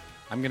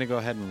 I'm going to go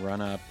ahead and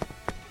run up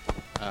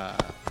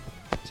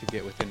to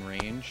get within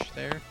range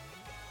there.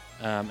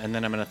 And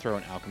then I'm going to throw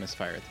an Alchemist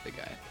Fire at the big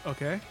guy.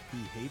 Okay.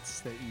 He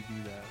hates that you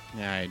do that.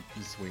 Yeah,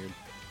 it's weird.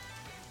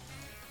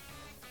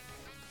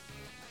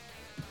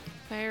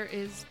 Fire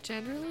is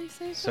generally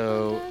safe.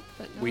 So with undead,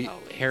 but not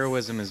always.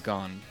 heroism is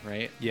gone,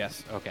 right?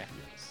 Yes. Okay.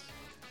 Yes.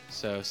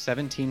 So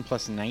 17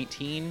 plus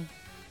 19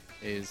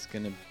 is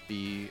going to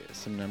be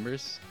some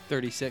numbers.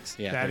 36.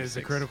 Yeah, That is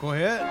a 36. critical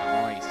hit.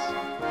 Nice.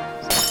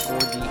 So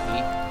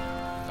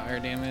 4d8 fire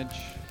damage.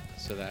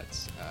 So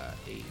that's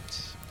 8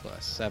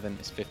 plus 7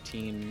 is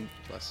 15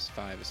 plus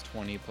 5 is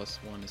 20 plus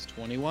 1 is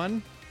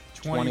 21.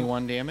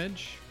 21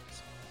 damage.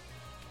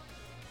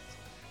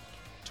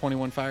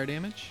 21 fire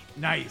damage.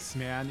 Nice,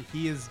 man.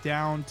 He is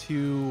down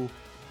to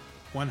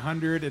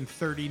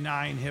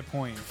 139 hit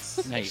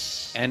points.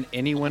 Nice. And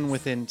anyone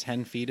within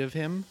 10 feet of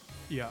him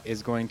Yeah.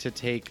 is going to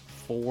take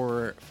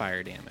 4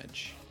 fire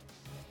damage.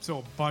 So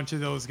a bunch of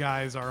those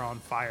guys are on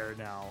fire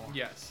now.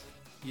 Yes.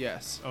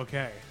 Yes.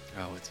 Okay.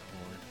 Oh, it's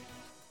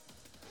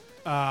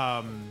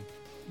horde.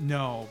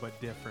 No, but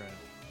different.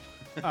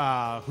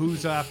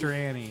 Who's after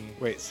Annie?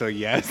 Wait, so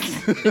yes?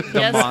 The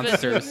Yes, but-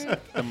 monsters.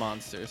 The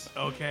monsters.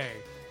 Okay.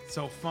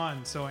 So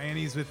fun. So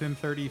Annie's within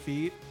 30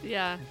 feet.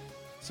 Yeah.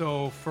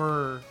 So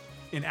for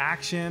in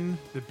action,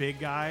 the big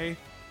guy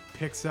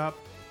picks up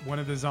one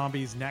of the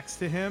zombies next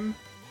to him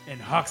and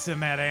hucks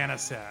him at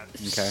Anisette.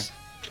 Okay.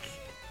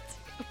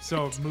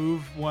 So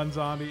move one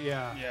zombie.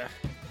 Yeah. Yeah.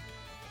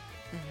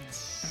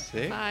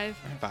 6? 5.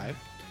 5.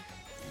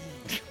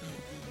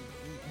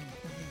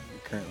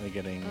 currently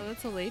getting. Oh,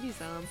 that's a lady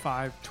zombie.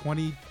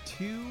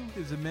 522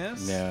 is a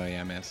miss. No,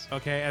 yeah, miss.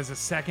 Okay, as a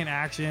second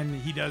action,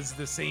 he does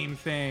the same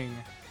thing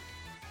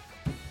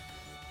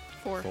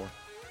 4. 4.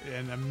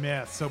 and a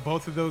miss. So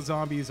both of those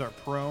zombies are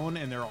prone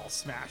and they're all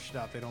smashed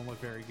up. They don't look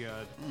very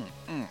good.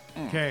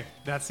 Okay,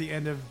 that's the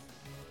end of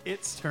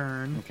its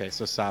turn. Okay,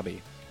 so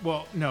Sabi.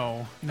 Well,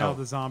 no, Oh.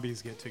 the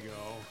zombies get to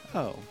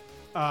go.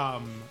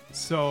 Oh.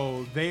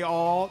 So they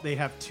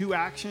have 2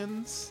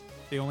 actions.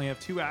 They only have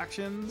 2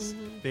 actions.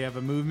 They have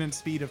a movement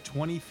speed of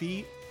 20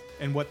 feet,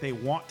 and what they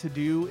want to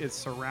do is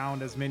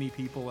surround as many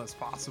people as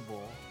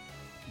possible.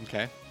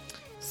 Okay.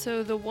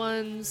 So the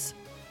ones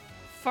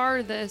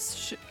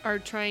farthest are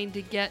trying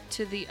to get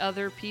to the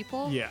other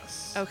people?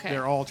 Yes. Okay.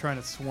 They're all trying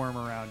to swarm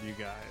around you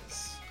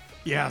guys.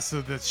 Yeah,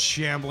 so the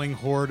shambling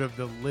horde of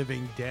the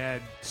living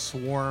dead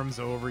swarms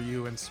over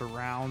you and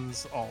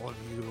surrounds all of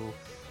you.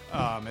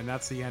 And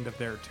that's the end of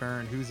their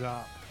turn. Who's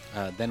up?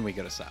 Then we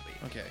go to Sabi.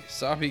 Okay,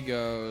 Sabi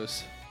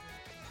goes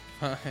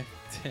 5,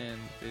 10,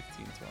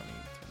 15, 20, 25,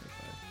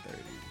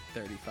 30,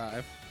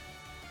 35.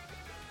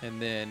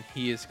 And then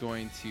he is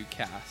going to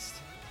cast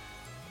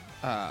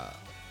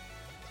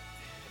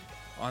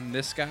on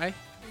this guy,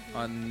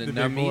 on the The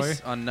big boy?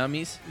 nummies, on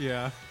nummies.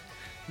 Yeah,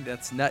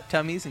 That's nut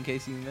tummies, in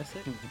case you missed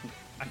it.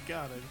 I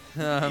got it.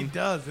 It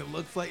does. It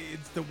looks like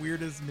it's the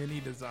weirdest mini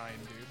design,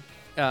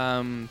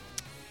 dude.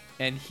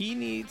 And he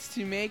needs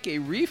to make a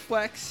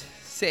reflex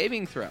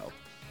saving throw.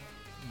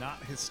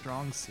 Not his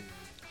strong suit.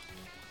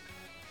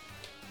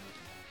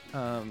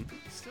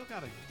 He's still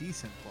got a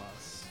decent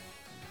plus.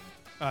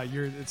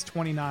 It's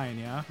 29,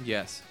 yeah?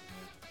 Yes.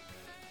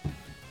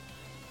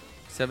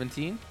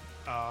 17.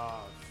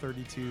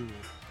 32.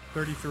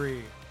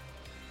 33.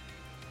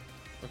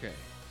 Okay.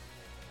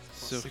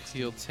 So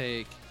 16. he'll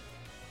take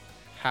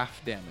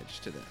half damage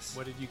to this.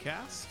 What did you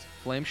cast?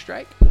 Flame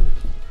strike.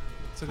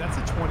 So that's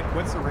a 20.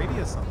 What's the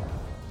radius on that?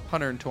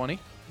 120.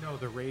 No,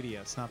 the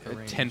radius, not the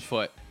range. 10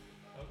 foot.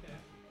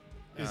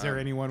 Okay. Is there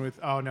anyone with?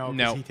 Oh no, because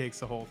No. he takes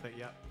the whole thing.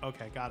 Yep.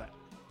 Okay, got it.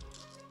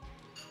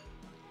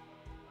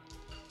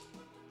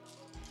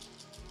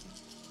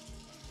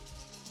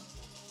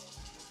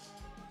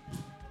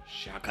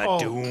 Shaka Oh.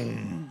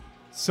 Doom.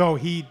 So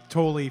he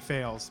totally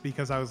fails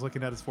because I was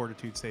looking at his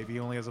fortitude save. He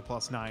only has a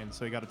 +9,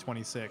 so he got a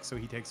 26. So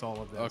he takes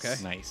all of this. Okay.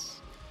 Nice.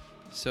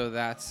 So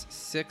that's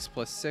 6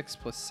 plus 6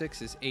 plus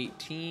 6 is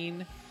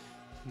 18,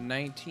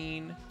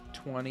 19,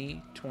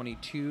 20,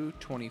 22,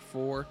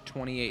 24,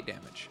 28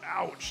 damage.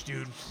 Ouch,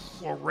 dude!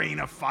 A rain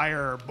of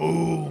fire,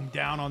 boom,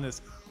 down on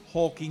this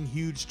hulking,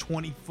 huge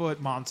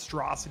 20-foot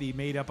monstrosity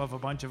made up of a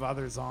bunch of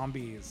other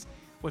zombies.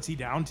 What's he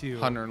down to?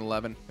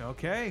 111.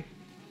 Okay.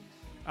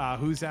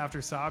 Who's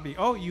after Sabi?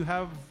 Oh, you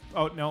have.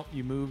 Oh no,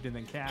 you moved and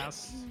then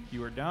cast.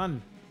 You are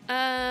done.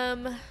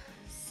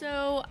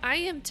 So I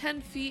am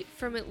 10 feet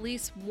from at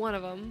least one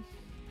of them.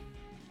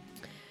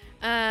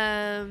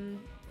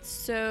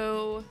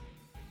 So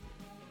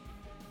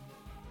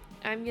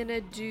I'm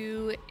gonna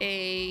do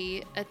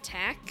a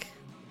attack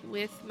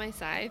with my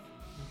scythe.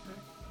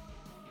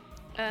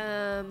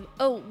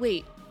 Oh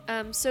wait.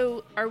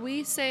 So are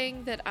we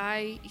saying that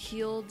I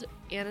healed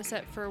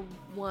Anisette for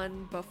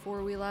 1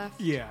 before we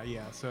left? Yeah.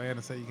 So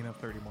Anna said you can have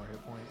 30 more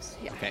hit points.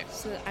 Yeah. Okay.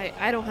 So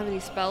I don't have any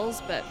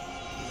spells, but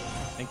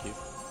Thank you.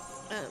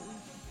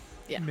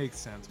 Yeah. It makes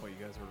sense what you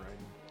guys were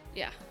writing.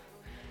 yeah.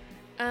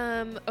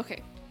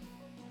 Okay.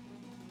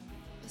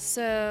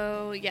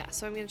 So yeah,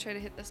 so I'm gonna try to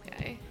hit this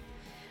guy.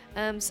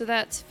 So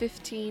that's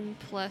 15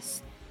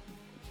 plus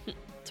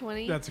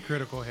 20. That's a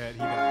critical hit. He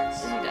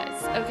dies. He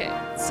dies. Okay,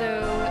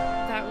 so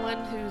that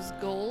one who's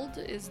gold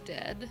is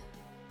dead.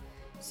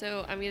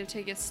 So I'm gonna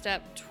take a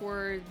step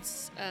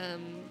towards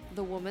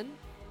the woman.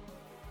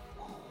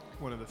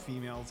 One of the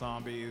female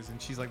zombies,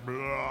 and she's like, "Blah,"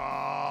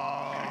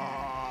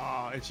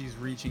 and she's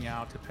reaching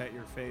out to pet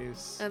your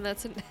face. And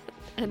that's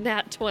a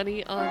nat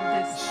 20 on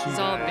this She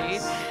zombie.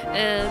 dies.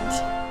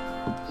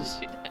 And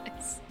she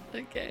dies.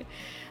 Okay.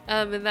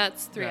 And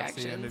that's 3 That's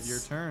actions. the end of your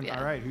turn. Yeah.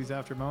 All right, who's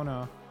after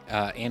Mona?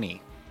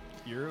 Annie.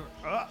 You're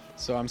up.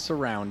 So I'm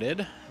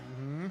surrounded.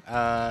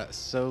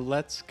 So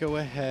let's go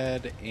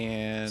ahead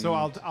and. So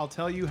I'll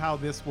tell you how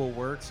this will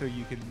work, so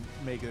you can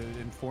make an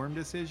informed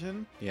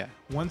decision. Yeah.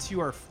 Once you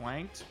are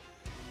flanked,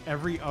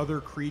 every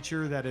other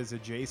creature that is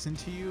adjacent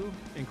to you,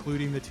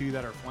 including the 2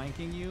 that are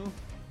flanking you,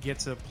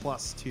 gets a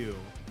 +2.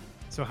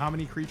 So how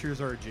many creatures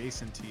are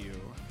adjacent to you?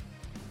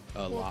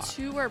 A Well, lot.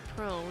 2 are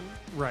prone.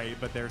 Right,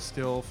 but they're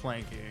still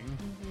flanking.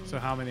 So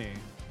how many?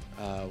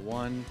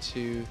 1,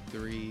 2,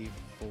 3,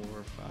 4,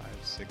 5,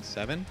 6,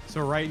 7.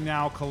 So right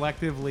now,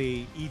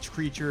 collectively, each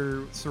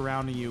creature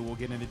surrounding you will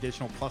get an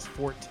additional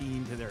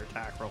 +14 to their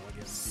attack roll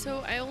against you.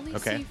 So I only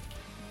Okay. see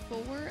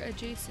 4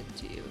 adjacent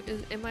to you.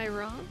 Am I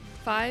wrong?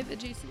 5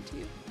 adjacent to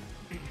you?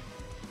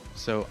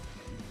 So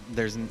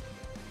there's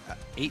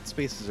 8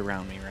 spaces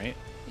around me, right?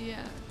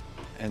 Yeah.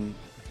 And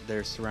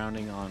they're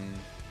surrounding on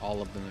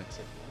all of them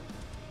except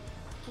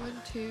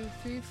 1, 2,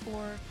 3,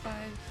 4,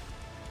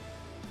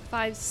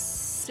 5,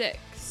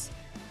 6.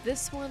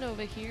 This one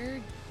over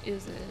here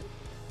isn't.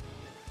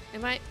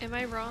 Am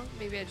I wrong?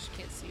 Maybe I just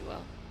can't see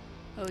well.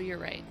 Oh, you're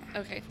right.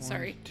 Okay,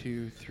 sorry. 1,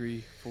 2,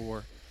 3,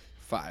 4,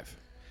 5.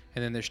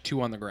 And then there's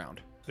 2 on the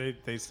ground.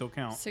 They still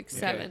count. 6, Okay,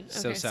 7.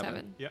 so Okay, 7.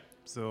 7. Yep.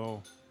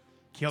 So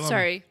kill him.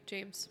 Sorry,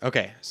 James.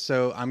 Okay,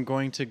 so I'm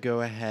going to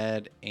go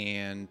ahead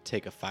and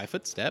take a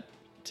 5-foot step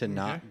to Okay.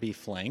 not be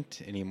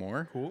flanked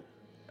anymore. Cool.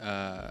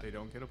 Uh, They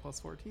don't get a plus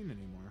 14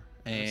 anymore.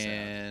 They're sad.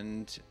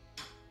 and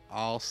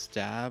I'll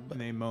stab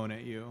And they moan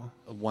at you.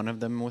 one of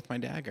them with my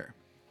dagger.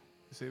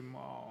 Say,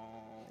 "Maw."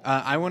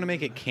 I want to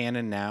make it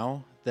canon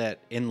now that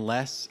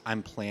unless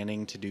I'm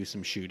planning to do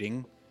some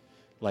shooting,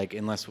 like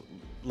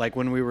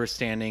when we were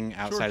standing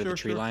outside of the sure,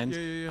 tree sure. lines,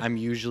 Yeah.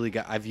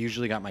 I've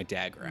usually got my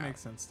dagger out.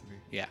 Makes sense to me.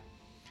 Yeah.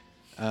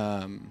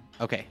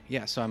 Okay.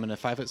 Yeah. So I'm gonna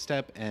 5-foot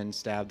step and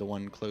stab the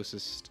one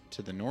closest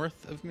to the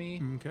north of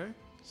me. Okay.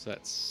 So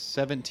that's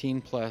 17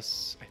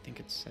 plus. I think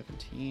it's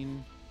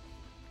 17,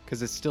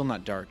 because it's still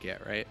not dark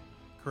yet, right?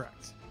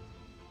 Correct.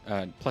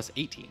 Plus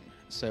 18.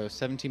 So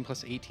 17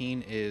 plus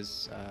 18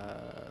 is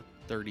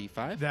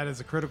 35. That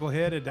is a critical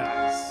hit. It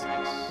dies.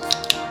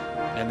 Nice.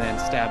 And then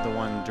stab the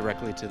one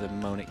directly to the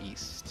Mona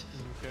East.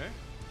 Okay.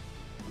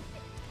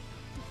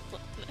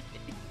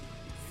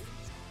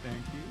 Thank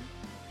you.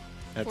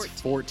 That's 14.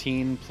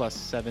 14 plus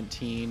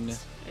 17. I didn't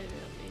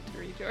need to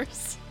read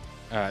yours.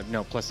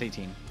 No, plus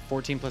 18.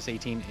 14 plus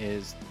 18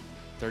 is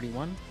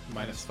 31.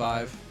 Minus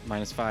 5.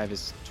 Minus 5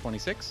 is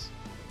 26.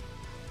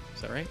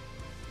 Is that right?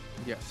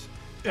 Yes.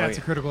 That's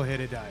yeah. a critical hit.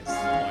 It dies.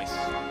 Nice. So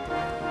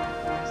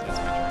that's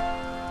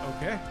my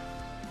Okay.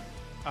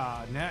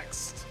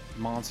 Next.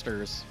 turn.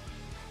 Monsters.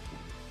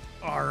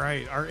 All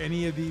right. Are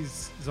any of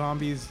these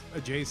zombies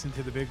adjacent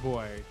to the big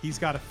boy? He's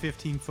got a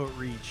 15-foot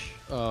reach.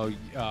 Oh,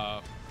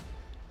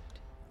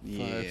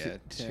 Yeah, 10.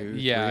 2,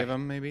 Yeah. 3 of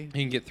them maybe. he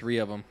can get 3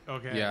 of them.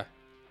 Okay. Yeah.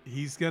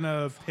 He's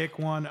gonna pick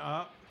one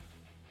up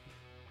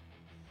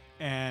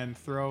and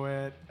throw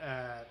it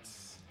at.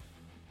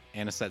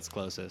 Anisette's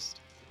closest.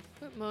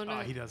 But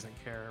Mona. He doesn't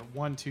care.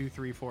 1, 2,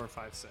 3, 4,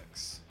 5,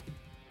 6.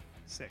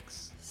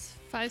 6.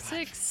 5,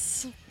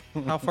 6.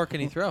 How far can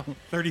he throw?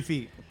 30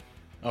 feet.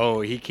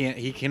 Oh, he can't.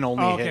 He can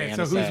only Oh, hit okay,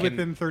 so Anisette. who's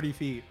within 30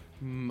 feet?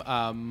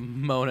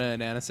 Mona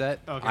and Anisette.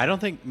 Okay. I don't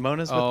think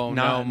Mona's Oh,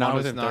 no, not Mona's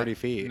within not. 30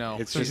 feet. No.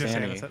 It's So just just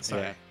Annie. Anisette,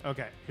 sorry. Yeah.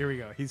 Okay, here we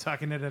go. He's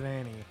hucking it at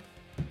Annie.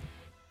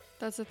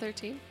 That's a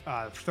 13.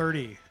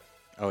 30.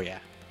 Oh yeah.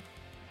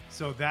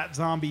 So that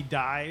zombie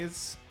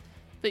dies,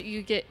 But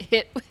you get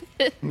hit with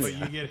it. but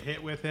you get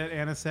hit with it,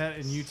 Anisette,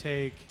 and you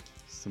take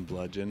Some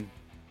bludgeon.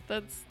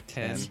 That's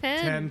 10.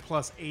 10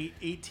 plus 8,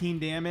 18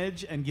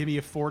 damage, and give me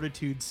a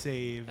fortitude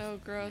save Oh,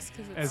 gross,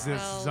 because it as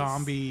this smells.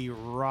 zombie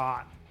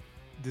rot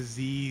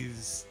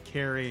disease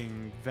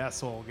carrying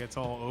vessel gets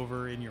all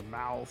over in your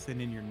mouth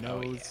and in your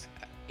Oh, nose.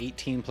 yeah.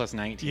 18 plus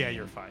 19. Yeah,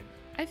 you're fine.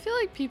 I feel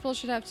like people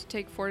should have to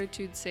take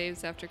fortitude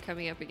saves after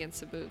coming up against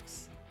the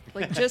books.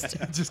 Like, just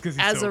Just because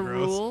as so a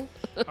gross. rule.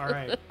 All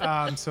right.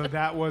 So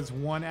that was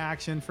one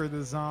action for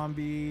the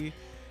zombie.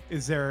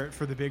 Is there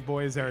for the big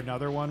boy? Is there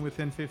another one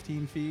within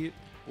 15 feet?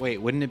 Wait,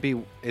 wouldn't it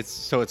be?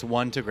 It's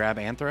 1 to grab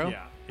and throw.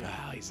 Yeah.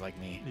 Oh, he's like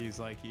me. He's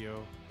like you.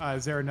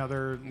 Is there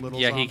another little?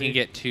 Yeah, zombie? he can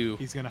get 2.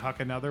 He's gonna huck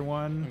another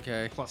one.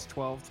 Okay. Plus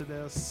 12 to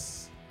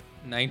this.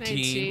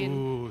 19.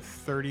 Ooh,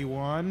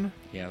 31.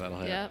 Yeah, that'll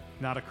hit. Yep.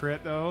 Not a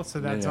crit though. So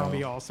that No.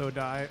 zombie also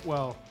dies.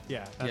 Well,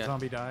 yeah, that Yeah.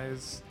 zombie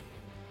dies.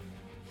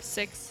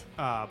 6.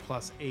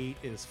 Plus 8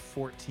 is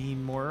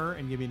 14 more,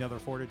 and give me another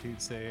fortitude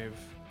save.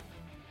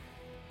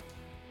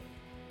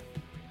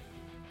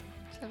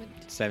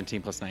 17.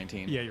 17 plus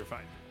 19. Yeah, you're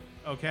fine.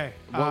 Okay.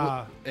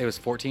 What, it was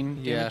 14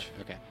 Yeah. damage?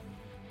 Okay.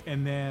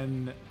 And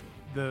then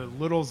the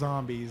little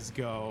zombies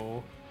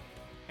go,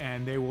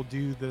 and they will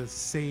do the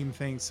same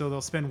thing. So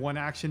they'll spend one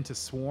action to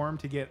swarm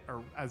to get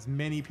as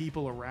many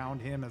people around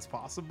him as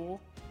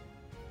possible.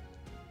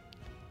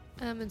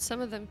 And some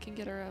of them can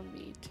get around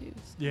me too.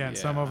 So. Yeah, and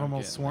some of Yeah, them I'm will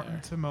getting swarm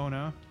there. to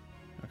Mona.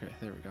 Okay,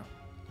 there we go.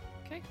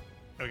 Okay.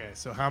 Okay,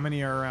 so how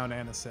many are around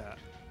Anisette?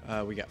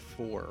 We got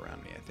 4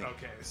 around me, I think.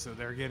 Okay, so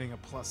they're getting a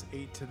plus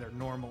 8 to their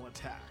normal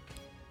attack.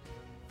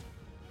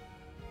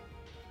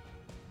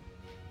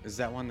 Is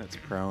that one that's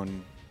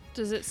prone?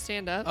 Does it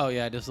stand up? Oh,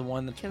 yeah, does the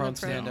one that's Can prone the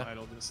prone- stand No, up?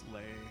 it'll just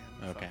lay.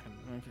 And Okay.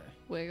 fucking- Okay.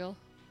 Wiggle.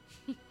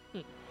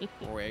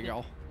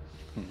 Wiggle.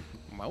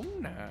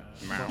 Mona.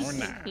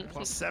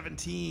 Plus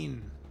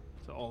 17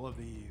 to all of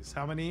these.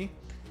 How many?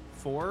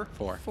 4?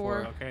 4.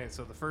 4. Okay,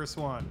 so the first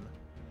one.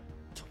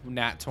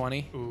 Nat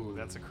 20. Ooh,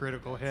 that's a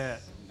critical hit.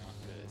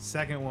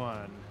 Second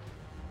one.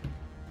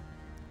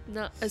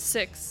 Not a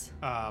 6.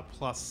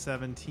 Plus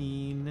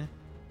 17.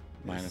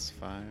 Minus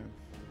 5.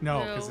 No,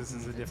 No, because this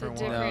is a it's a different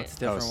different- one. No, it's a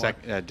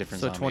different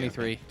different So zombie,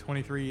 23.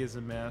 23 is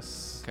a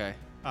miss. Okay.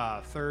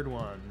 Third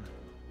one,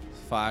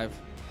 5.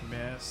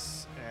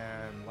 miss.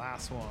 And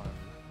last one,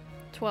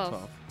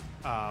 12.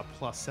 12.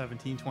 plus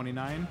 17,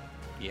 29.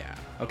 Yeah.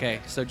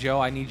 Okay, so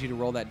Joe, I need you to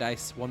roll that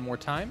dice one more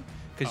time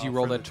because you For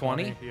rolled the a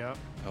 20. Yep.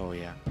 Oh,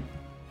 yeah.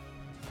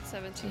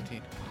 17.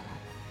 17.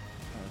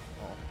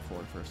 All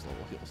 4 first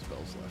level heal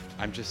spells left.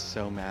 I'm just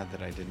so mad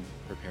that I didn't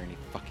prepare any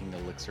fucking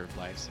elixir of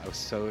life. I was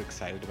so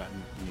excited about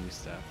new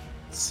stuff.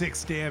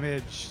 6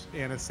 damage,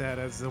 Anisette,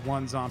 as the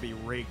one zombie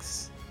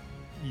rakes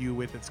you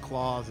with its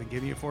claws. And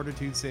give me a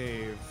fortitude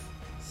save.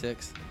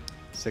 6.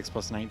 6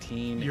 plus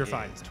 19. You're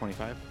fine. Is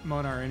 25.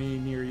 Mona, are any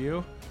near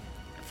you?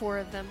 4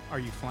 of them. Are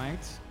you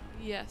flanked?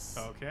 Yes.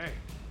 Okay.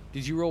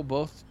 Did you roll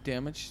both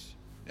damage?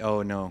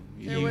 Oh no.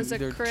 There was a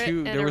there crit two,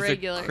 and there a was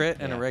regular. a crit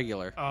and Yeah. a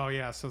regular. Oh,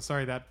 yeah. So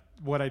sorry, that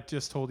what I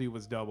just told you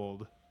was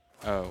doubled.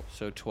 Oh.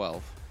 So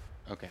 12.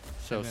 Okay.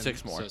 So And then-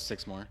 6 more. So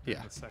 6 more.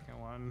 Yeah. The second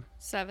one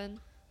 7.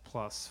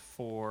 plus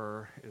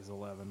 4 is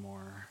 11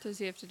 more. Does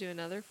he have to do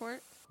another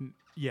fort?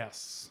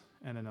 Yes.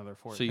 And another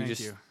 4. So you Thank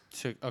just you.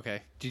 took.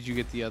 Okay. Did you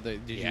get the other?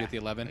 Did you get the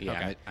 11? Yeah.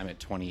 Okay. I'm at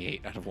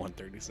 28 out of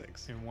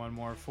 136. And one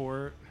more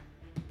fort.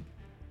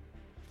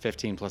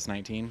 15 plus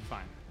 19.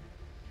 Fine.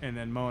 And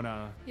then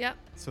Mona. Yep.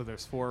 So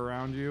there's 4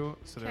 around you.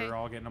 So Okay. they're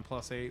all getting a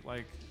 +8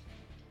 like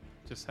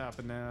just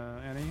happened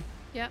to any.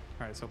 Yep.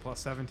 All right. So plus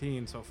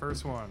 17. So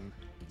first one.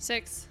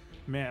 6.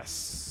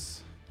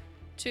 Miss.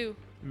 2.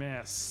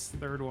 Miss.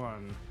 Third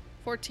one.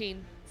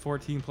 14.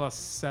 14 plus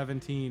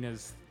 17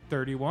 is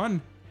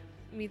 31.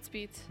 Meets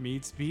beats.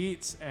 Meets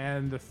beats.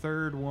 And the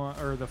third one,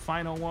 or the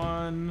final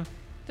one,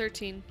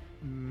 13.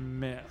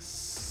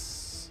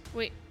 miss.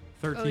 Wait.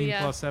 13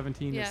 yeah. plus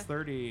 17 Yeah. is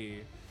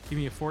 30. Give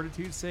me a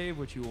fortitude save,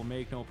 which you will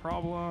make no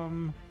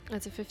problem.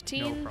 That's a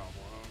 15. No problem.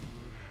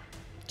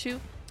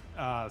 2.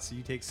 So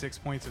you take 6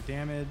 points of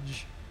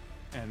damage,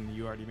 and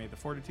you already made the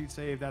fortitude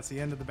save. That's the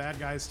end of the bad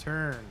guy's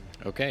turn.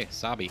 Okay,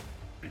 Sabi.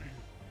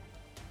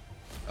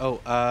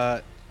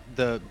 Oh,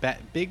 the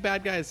big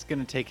bad guy is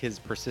gonna take his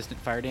persistent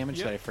fire damage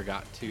Yep. that I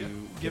forgot to Yep.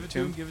 Give it to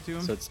him. Give it to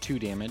him. So it's 2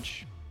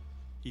 damage.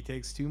 He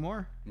takes 2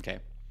 more. Okay,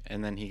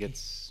 and then he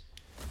gets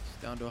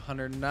Down to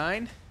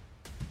 109.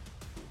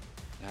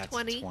 that's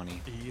 20.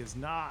 20. He is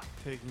not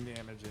taking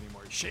damage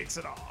anymore. He shakes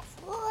it off.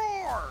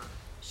 Roar!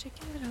 Shake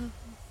it off.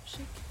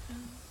 Shake it off.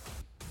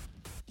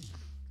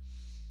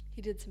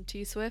 He did some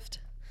T-Swift.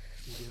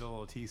 He did a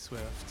little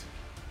T-Swift.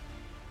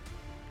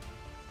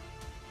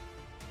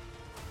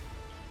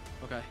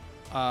 Okay.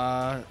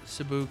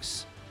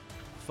 Sabuks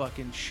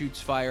fucking shoots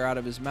fire out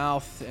of his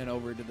mouth and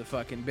over to the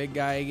fucking big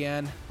guy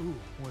again. Ooh,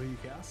 what are you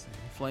casting?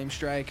 Flame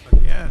strike.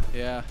 Again.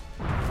 Yeah.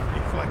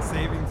 Reflex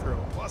saving throw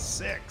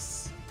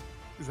 +6.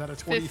 Is that a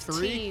 23?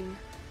 15.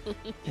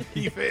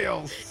 He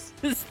fails.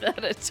 Is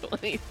that a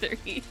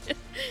 23?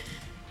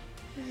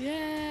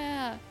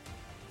 Yeah.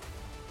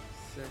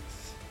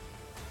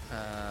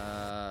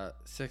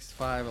 6,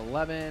 5,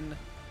 11.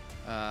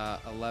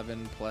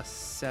 11 plus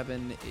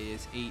 7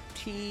 is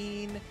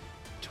 18.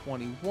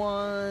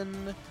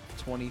 21.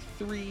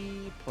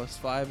 23 plus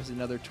 5 is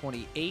another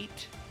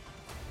 28.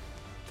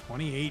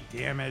 28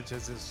 damage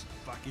as this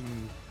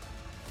fucking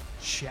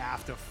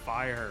shaft of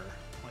fire,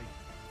 like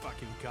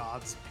fucking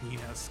God's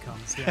penis,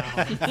 comes down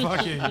and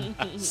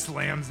fucking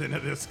slams into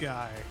this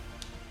guy.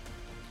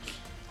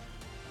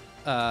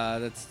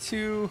 That's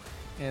 2.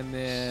 And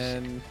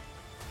then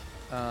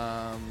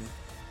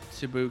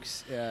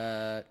Sabuks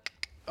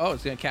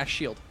it's gonna cast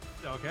shield.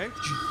 Okay.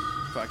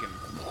 Fucking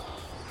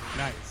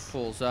Nice.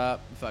 pulls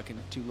up, fucking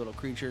 2 little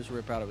creatures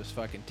rip out of his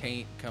fucking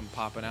taint, come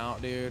popping out,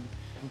 dude.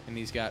 And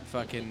he's got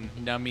fucking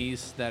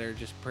nummies that are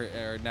just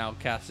are now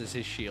cast as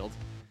his shield.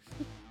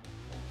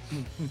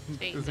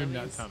 Ain't Those are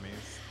nut dummies.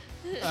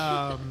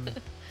 tummies.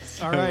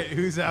 All right,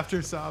 who's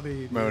after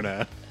Sabi?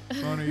 Mona.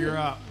 Mona, you're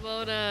up.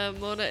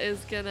 Mona is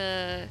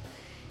gonna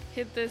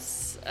hit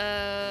this.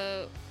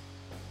 Oh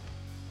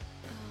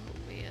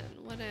man,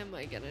 what am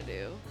I gonna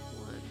do?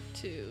 1,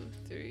 2,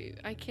 3.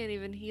 I can't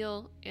even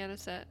heal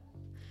Anisette.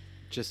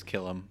 Just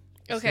kill him.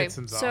 Just Okay, hit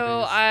some so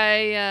zombies.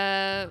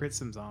 I Crit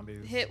some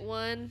zombies. hit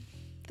one,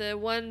 the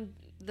one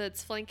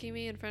that's flanking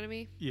me in front of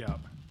me. Yep.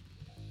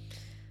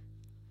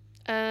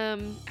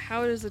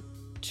 How does a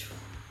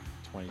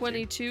 22.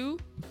 22?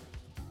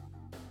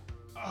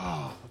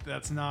 Oh,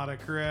 that's not a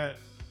crit.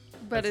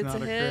 But That's it's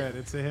not a a hit. crit.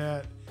 It's a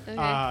hit.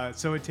 Okay.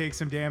 So it takes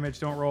some damage.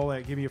 Don't roll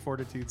it. Give me a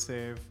fortitude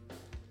save.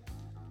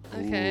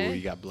 Okay. Ooh,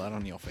 you got blood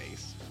on your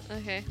face.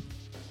 Okay.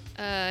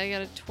 I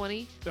got a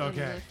 20 on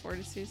Okay. the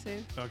fortitude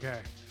save. Okay.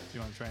 You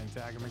want to try and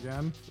tag him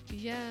again?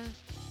 Yeah.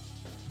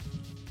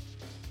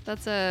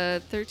 That's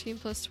a 13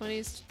 plus 20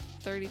 is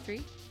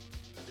 33.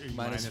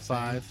 Minus nine.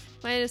 5.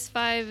 Minus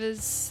 5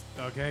 is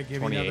Okay, give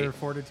me 28. another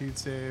fortitude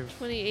save. You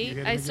 28. hit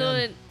him I still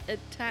again. didn't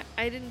attack.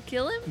 I didn't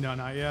kill him? No,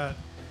 not yet.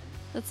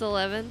 That's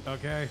 11.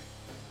 Okay.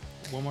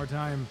 One more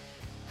time.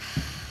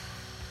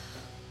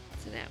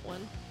 It's an at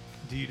 1.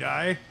 Do you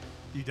die?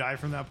 Do you die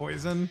from that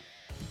poison?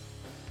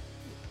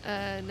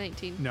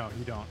 19. No,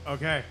 you don't.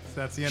 Okay,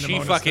 so that's the end of She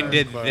Mona's fucking turn.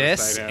 did Close,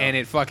 this, I know. and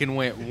it fucking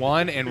went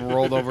 1 and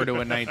rolled over to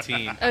a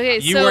 19. Okay,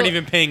 You so weren't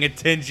even paying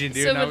attention,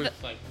 dude. so and I with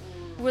was like,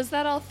 was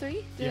that all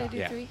 3? Did I Yeah. do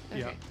Yeah. 3? Okay.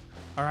 Yeah.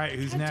 All right,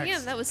 who's God next?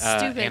 damn, that was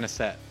stupid.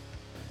 Anisette.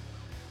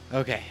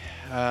 Okay.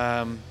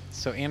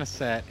 So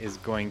Anisette is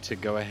going to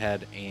go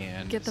ahead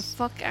and Get the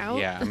fuck out.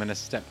 Yeah, I'm gonna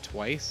step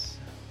twice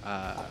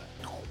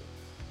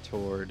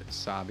toward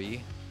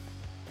Sabi.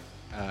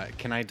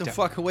 Can I... Get the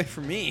fuck away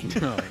from me.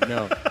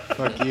 No.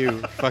 Fuck you.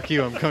 Fuck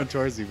you. I'm coming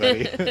towards you,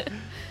 buddy.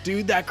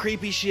 Dude, that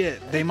creepy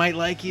shit. They might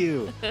like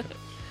you.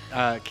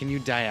 Can you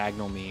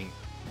diagonal me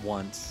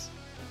once?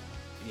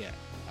 Yeah.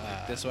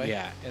 This way?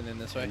 Yeah. And then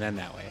this way? And then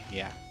that way.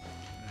 Yeah.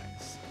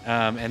 Nice.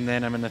 And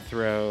then I'm going to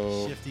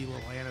throw... Shifty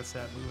little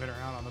Anisette moving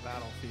around on the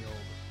battlefield.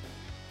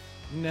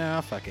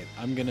 No, fuck it.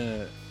 I'm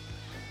gonna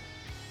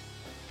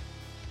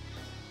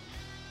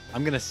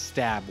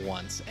stab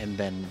once and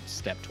then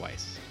step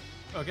twice.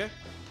 Okay.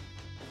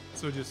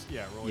 So just,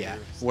 roll Yeah,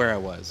 your... where I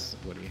was,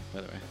 Woody,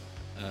 by the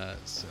way.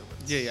 So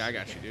let's... Yeah, I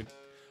got you, dude.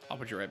 I'll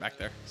put you right back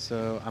there.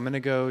 So I'm gonna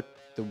go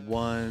the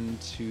one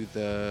to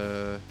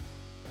the...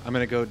 I'm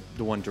gonna go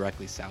the one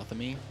directly south of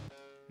me.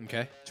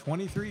 Okay.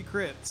 23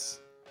 crits.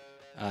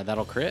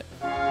 That'll crit.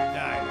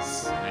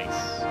 Nice.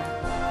 Nice.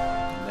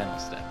 And then I'll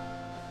step.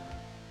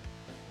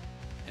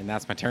 And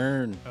that's my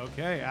turn.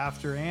 Okay,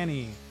 after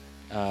Annie.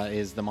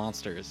 Is the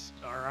monsters.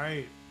 All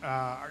right.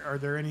 Are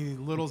there any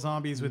little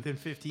zombies within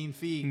 15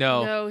 feet?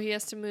 No. No, he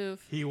has to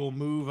move. He will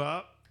move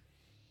up.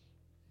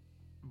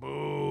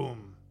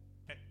 Boom.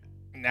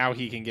 Now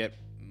he can get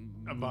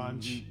A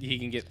bunch. He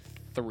can get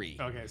 3.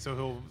 Okay,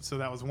 so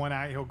that was one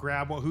eye. He'll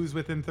grab one. Who's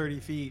within 30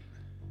 feet?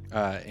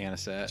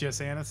 Anisette. Just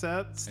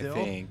Anisette still?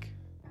 I think.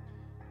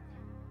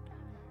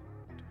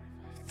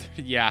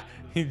 Yeah,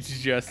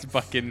 he's just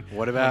fucking.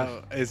 What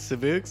about is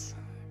Sabuks?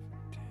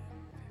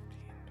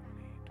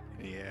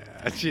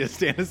 Yeah,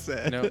 just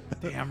Anisette. Nope.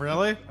 Damn,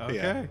 really? Okay.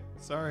 Yeah.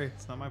 Sorry,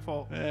 it's not my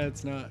fault.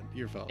 It's not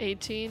your fault.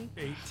 18.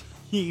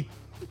 18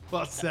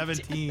 plus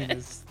 17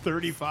 is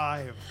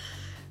 35.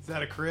 Is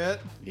that a crit?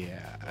 Yeah.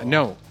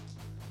 No.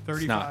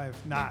 35.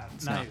 Not.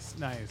 It's Nice,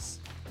 nice.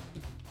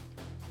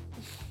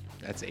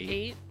 That's 8.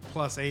 8.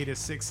 Plus 8 is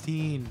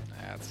 16.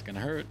 That's gonna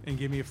hurt. And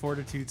give me a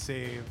fortitude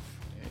save.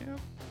 Yeah.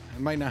 I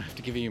might not have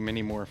to give you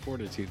many more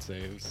fortitude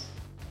saves.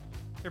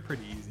 They're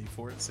pretty easy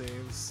fort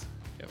saves.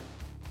 Yep.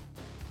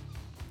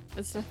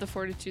 It's not the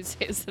fortitude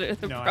saves that are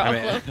the No, I problem.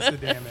 mean, it's the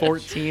damage.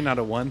 14 out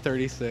of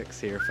 136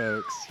 here,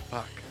 folks.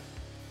 Fuck.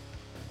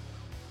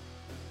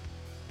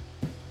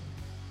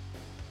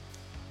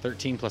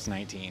 13 plus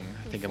 19.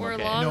 I think Before I'm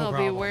okay. long, No I'll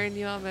problem. be wearing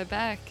you on my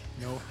back.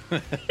 No,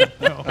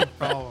 no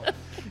problem.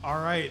 All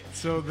right,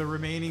 so the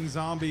remaining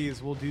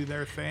zombies will do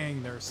their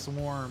thing. Their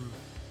swarm.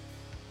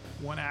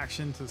 One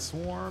action to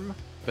swarm.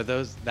 But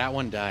that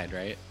one died,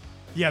 right?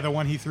 Yeah, the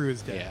one he threw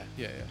is dead.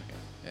 Yeah. Yeah.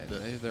 Yeah,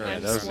 They're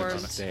Those are swarmed.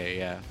 gonna stay,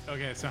 yeah.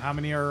 Okay, so how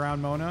many are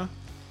around Mona?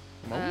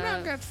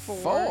 Mona got 4.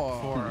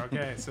 4.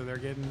 Okay, so they're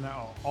getting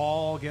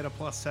all get a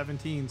plus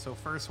 17. So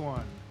first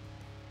one,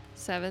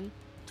 7.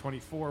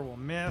 24 will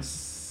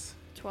miss.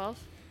 12.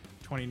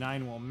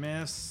 29 will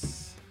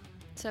miss.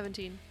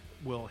 17.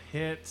 Will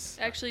hit.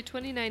 Actually,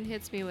 29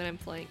 hits me when I'm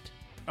flanked.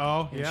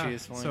 Oh, And yeah. she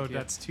is flanked, So yeah.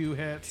 that's 2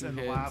 hits, 2 and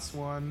the hits. last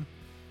one.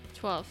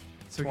 12.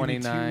 So give me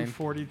 29. 2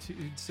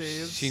 fortitude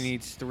saves. She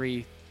needs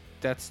 3.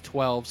 That's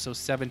 12. So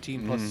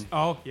 17 plus.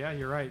 Oh, yeah,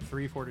 you're right.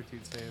 3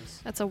 fortitude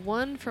saves. That's a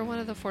 1 for one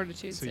of the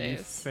fortitude So you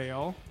saves.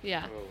 fail.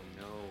 Yeah. Oh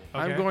no.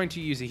 I'm Okay. going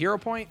to use a hero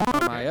point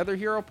on my other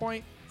hero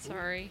point.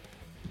 Sorry.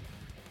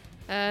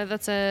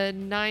 That's a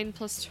 9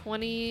 plus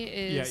 20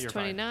 is Yeah, you're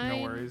 29. fine.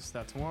 No worries.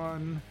 That's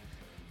 1.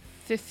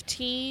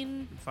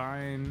 15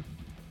 Fine.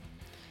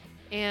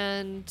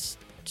 and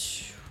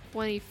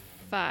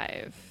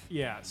 25.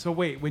 Yeah. So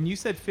wait, when you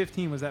said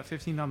 15, was that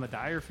 15 on the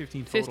die or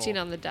 15 total? 15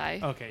 on the die.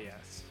 Okay,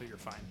 yes. So you're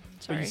fine.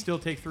 But Sorry. you still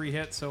take 3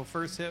 hits. So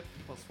first hit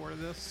plus 4 to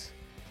this.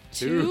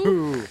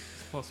 2.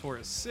 Plus 4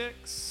 is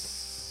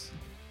 6.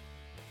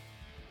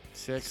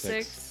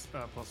 6.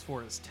 Plus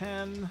 4 is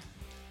 10.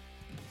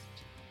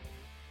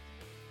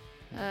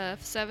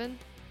 7.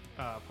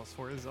 Plus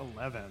 4 is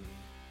 11.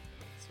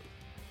 So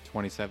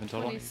 27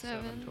 total.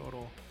 27.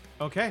 total.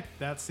 Okay,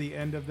 that's the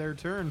end of their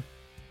turn.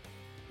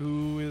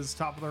 Who is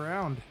top of the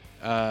round?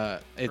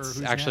 It's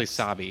who's actually next?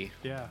 Sabi.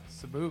 Yeah,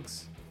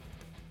 Sabuks.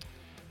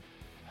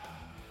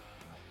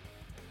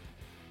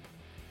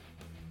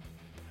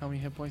 How many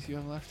hit points do you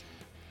have left?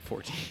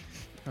 14.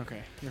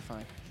 Okay, you're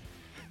fine.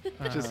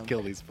 Just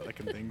kill these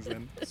fucking things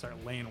then.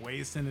 Start laying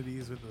waste into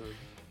these with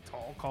the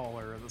tall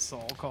collar or the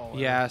Saul collar.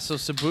 Yeah, so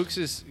Sabuks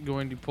is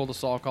going to pull the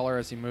Saul collar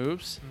as he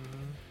moves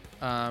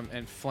Mm-hmm.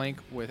 and flank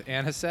with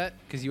Anisette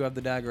because you have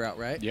the dagger out,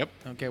 right? Yep.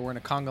 Okay, we're in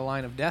a conga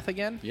line of death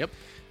again. Yep.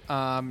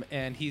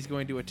 And he's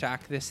going to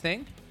attack this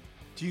thing.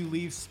 Do you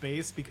leave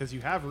space because you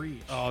have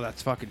reach? Oh,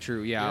 that's fucking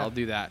true. Yeah, Yeah. I'll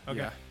do that.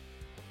 Okay.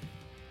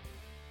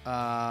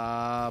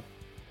 Yeah.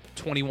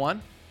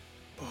 21.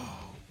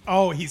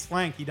 Oh, he's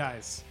flanked. He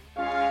dies.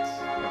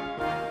 Okay.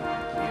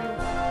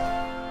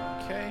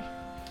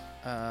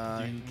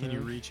 Can you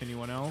reach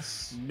anyone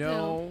else?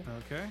 No.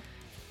 Okay.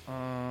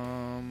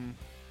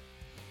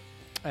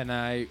 And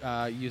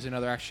I use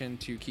another action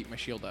to keep my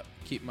shield up.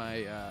 Keep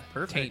my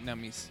Perfect. taint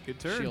nummies Good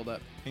turn. shield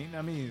up. Ain't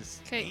nummies.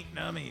 'Kay. Ain't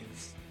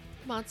nummies.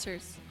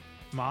 Monsters.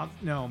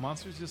 No,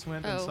 monsters just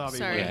went and Oh, Sabi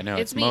sorry. went. Yeah, no,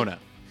 It's it's me. Mona.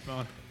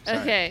 Oh, Sorry.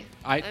 Okay.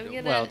 I'm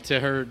gonna- Well, to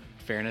her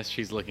fairness,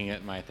 she's looking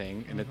at my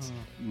thing, and it's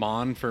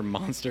Mon for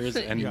monsters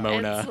and Yeah.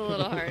 Mona. It's a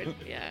little hard.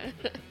 Yeah.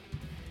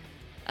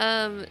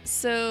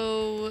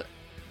 So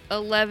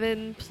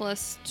 11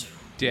 plus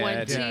 20.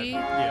 Dead. Dead.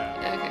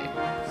 Yeah. Okay.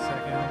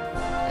 Second.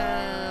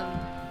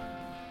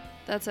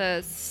 That's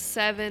a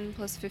 7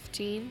 plus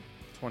 15.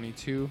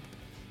 22.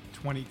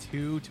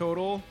 22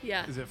 total.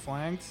 Yeah. Is it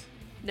flanked?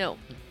 No.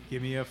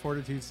 Give me a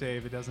fortitude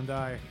save. It doesn't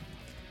die.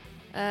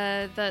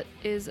 That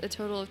is a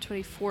total of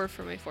 24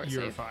 for my fort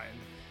You're save. fine.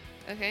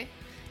 Okay.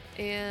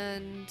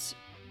 And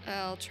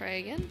I'll try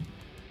again.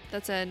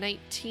 That's a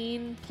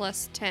 19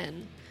 plus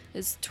 10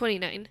 is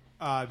 29.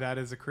 That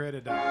is a crit.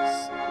 It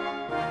dies.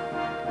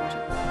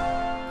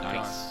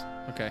 Nice.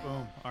 Okay.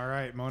 Boom. All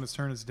right. Mona's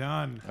turn is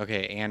done.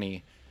 Okay,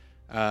 Annie.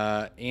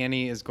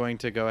 Annie is going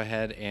to go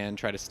ahead and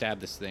try to stab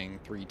this thing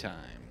 3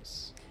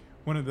 times.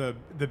 One of the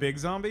big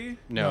zombie?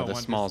 No, the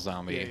one small just-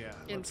 zombie. Yeah, yeah.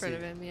 In Let's front see.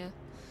 of him, yeah.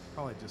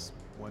 Probably just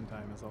one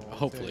time is all.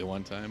 Hopefully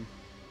one time.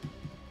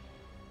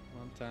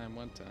 One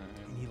You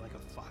time. need like a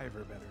 5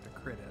 or better to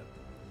crit it.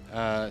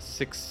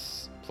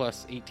 6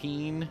 plus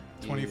 18.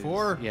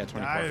 24. Yeah,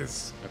 24.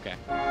 Nice. Okay.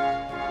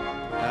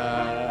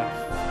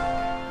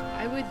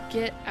 I would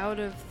get out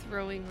of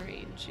throwing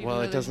range. even Well,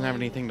 though it there's doesn't have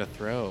one- anything to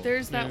throw.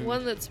 There's that Mm.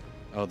 one that's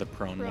Oh, the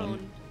prone prone.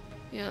 one.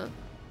 Yeah.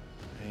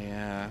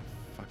 Yeah,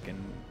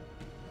 fucking.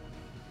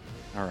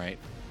 All right.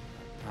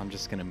 I'm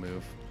just going to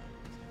move.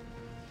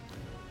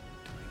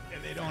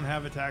 And they don't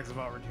have attacks of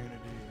opportunity.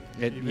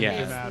 It- even yeah. if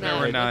It's matter. There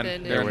were not none.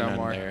 within There it. were no none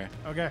more. there.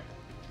 Okay.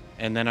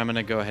 And then I'm going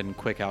to go ahead and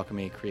quick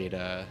alchemy create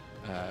a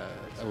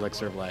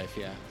elixir of life.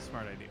 Yeah.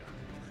 Smart idea.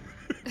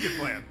 Good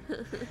plan.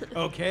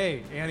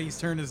 Okay. Annie's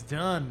turn is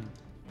done.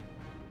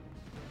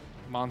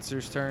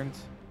 Monsters'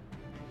 turns.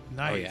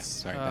 Nice. Oh, yeah.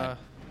 Sorry. Uh, bad.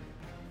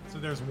 So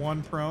there's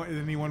one prone. Is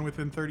anyone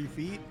within 30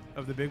 feet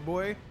of the big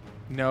boy?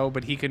 no,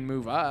 but he can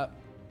move up.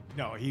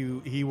 No,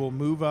 he will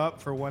move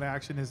up for one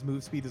action. His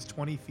move speed is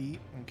 20 feet,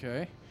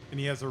 Okay. and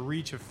he has a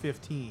reach of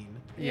 15.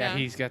 Yeah, Yeah.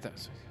 he's got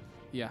that.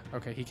 Yeah.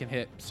 Okay, he can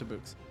hit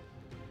Sabuks.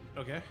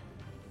 Okay.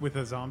 With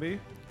a zombie,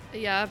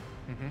 Yeah,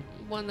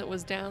 Mm-hmm. one that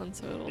was down,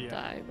 so it'll Yeah.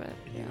 die, but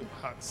he yeah.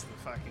 huts the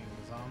fucking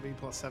zombie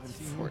plus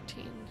 17.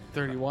 14.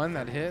 31.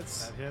 That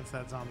hits. That hits.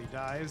 That zombie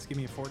dies. Give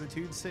me a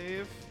fortitude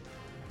save.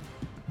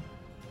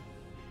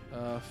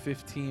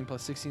 15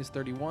 plus 16 is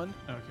 31.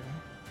 Okay.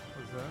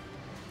 What's that?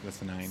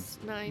 That's a 9.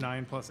 9.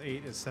 9 plus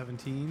 8 is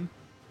 17.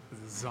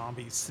 The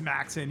zombie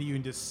smacks into you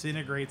and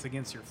disintegrates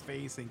against your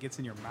face and gets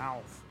in your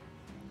mouth.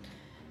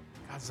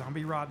 God,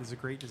 zombie rot is a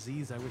great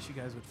disease. I wish you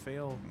guys would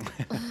fail.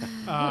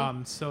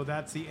 So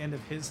that's the end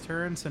of his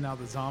turn. So now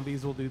the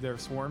zombies will do their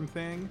swarm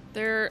thing.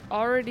 They're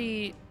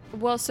already.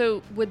 Well,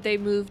 so would they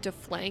move to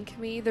flank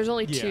me? There's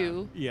only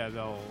 2. Yeah,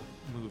 they'll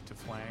move to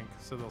flank.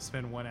 So they'll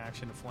spend one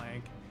action to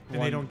flank.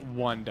 And they don't.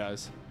 One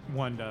does.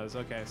 One does.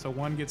 Okay, so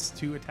one gets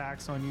 2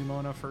 attacks on you,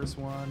 Mona. First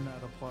one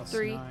at a plus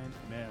 3. 9.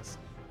 Miss.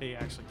 They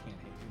actually can't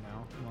hit you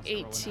now. Unless you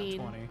roll a nat 18.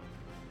 20.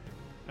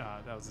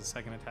 That was the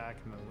second attack.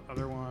 And the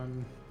other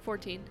one.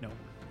 14. No.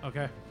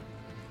 Okay.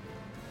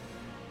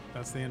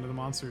 That's the end of the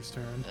monster's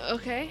turn.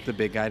 Okay. The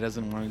big guy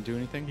doesn't want to do He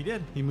anything?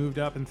 did. He moved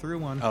up and threw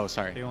one. Oh,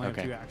 sorry. They only have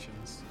 2 Okay.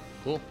 actions.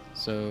 Cool.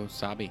 So,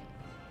 Sabi.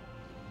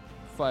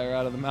 Fire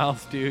out of the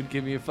mouth, dude.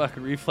 Give me a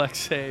fucking reflex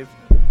save.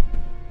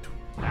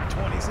 Nat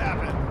 20's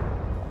happened.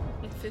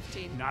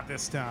 15. Not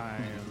this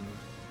time.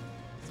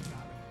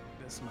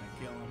 This might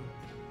kill him.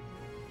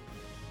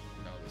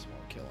 No, this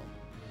won't kill him.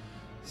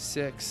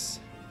 6,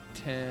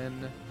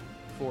 10,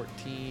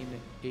 14,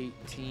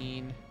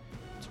 18,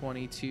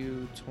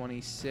 22,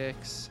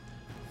 26,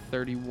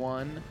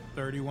 31.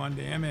 31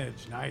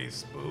 damage.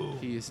 Nice. Boom.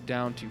 He is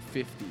down to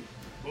 50.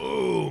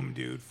 Boom,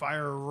 dude.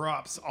 Fire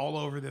erupts all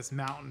over this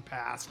mountain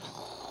pass.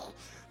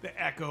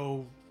 The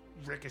echo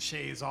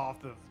ricochets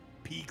off the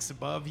peaks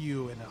above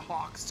you, and a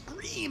hawk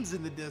screams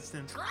in the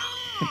distance.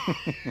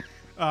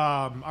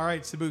 All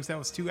right, Sabuks, that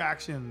was 2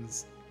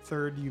 actions.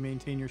 Third, you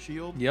maintain your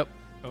shield. Yep.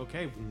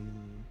 Okay.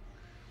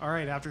 All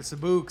right, after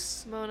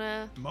Sabuks,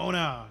 Mona.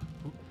 Mona,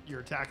 you're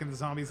attacking the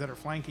zombies that are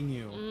flanking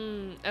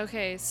you.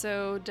 Okay,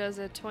 so does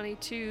a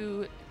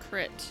 22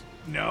 crit?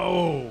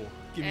 No.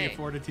 Give me a Okay.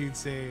 fortitude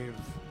save.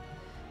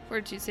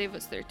 Fortitude save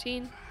was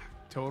 13.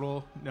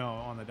 Total? No,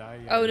 on the die.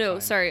 Oh, you're no,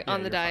 fine. sorry, on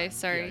the you're die, fine.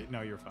 sorry. Yeah,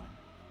 no, you're fine.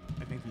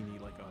 I think you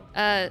need like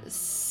a.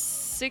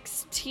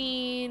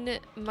 16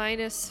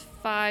 minus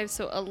 5,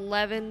 so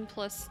 11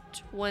 plus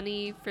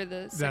 20 for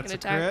the second That's a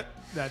attack. crit.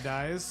 That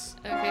dies.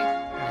 Okay.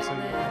 And so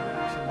And you have then, one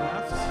action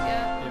left.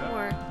 yeah, Yeah.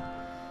 more.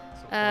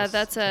 So plus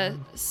That's a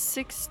 10.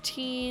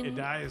 16 It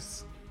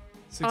dies.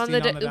 16 on the,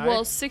 die. die.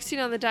 Well, 16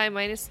 on the die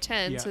minus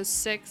 10, Yeah. so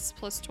 6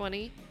 plus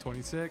 20.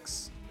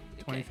 26.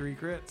 Okay. 23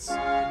 crits. It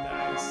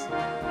dies. All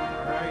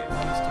right,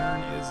 Mona's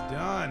turn is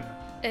done.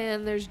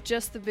 And there's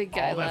just the big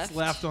guy All that's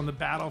left on the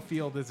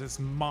battlefield is this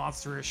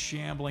monstrous,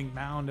 shambling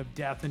mound of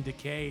death and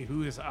decay.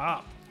 Who is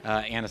up?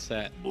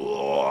 Anisette.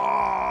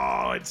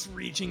 Oh, it's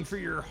reaching for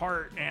your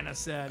heart,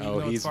 Anisette. Even Oh, though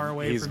it's he's far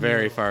away he's from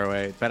very you. far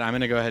away. But I'm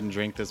gonna go ahead and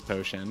drink this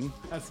potion.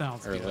 That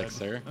sounds or good.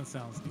 elixir. That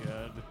sounds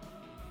good.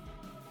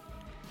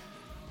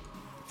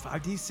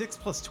 5d6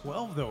 plus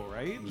 12, though,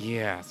 right?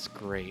 Yeah, it's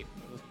great.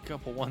 A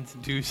couple ones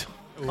and twos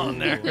Ooh, on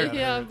there. that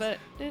yeah, hurts. but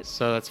it,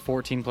 So that's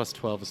 14 plus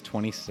 12 is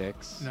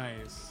 26.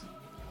 Nice.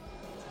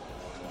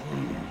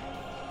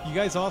 You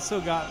guys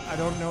also got, I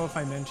don't know if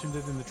I mentioned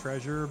it in the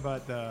treasure,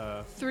 but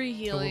the 3 the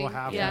healing. little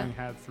halfling Yeah,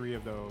 had 3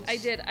 of those. I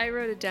did. I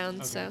wrote it down.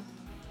 Okay. So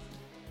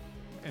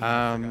And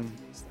I forgot to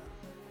use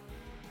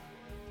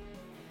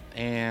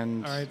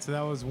And that. All right, so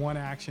that was 1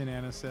 action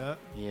and a set.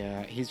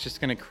 yeah, he's just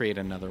gonna create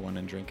another one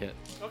and drink it.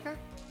 Okay.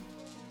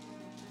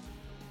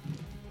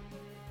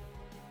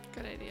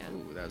 good idea.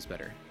 Ooh, that was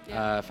better.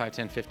 Yeah. 5,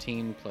 10,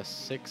 15 plus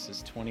 6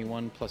 is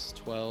 21 plus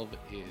 12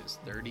 is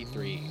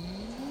 33.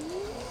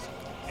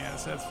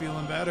 Anisette's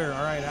feeling better.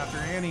 All right, after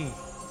Annie.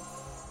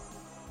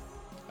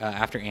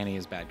 After Annie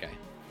is bad guy.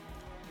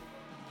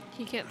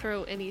 He can't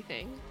throw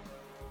anything.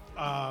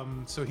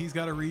 So he's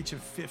got a reach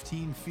of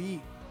 15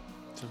 feet.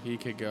 So he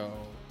could go.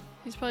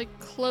 He's probably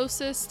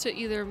closest to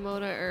either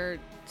Mona or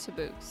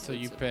Sabuks. So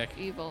you It's pick.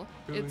 evil.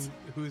 Who- It's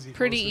who's he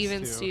pretty closest even,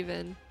 to?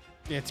 Steven.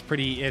 It's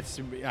pretty. It's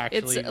It's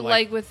actually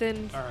like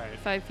within All right.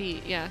 5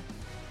 feet. Yeah,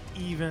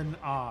 Even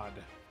odd.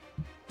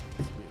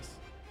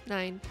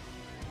 9.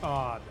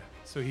 Odd.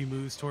 So he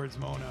moves towards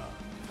Mona.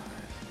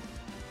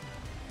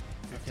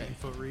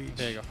 15-foot reach.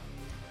 There you go.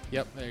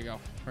 Yep, there you go.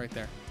 Right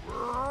there.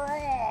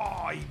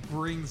 He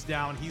brings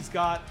down. He's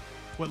got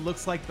what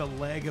looks like the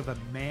leg of a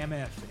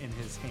mammoth in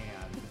his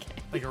hand,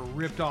 like a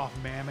ripped-off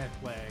mammoth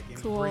leg,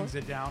 and Cool. he brings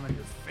it down on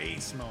your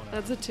face, Mona.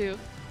 That's a 2.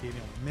 He'll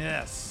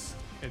miss,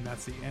 and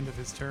that's the end of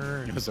his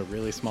turn. It was a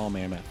really small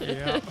mammoth.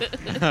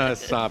 Yeah.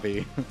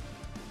 Sabi.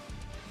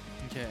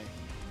 Okay.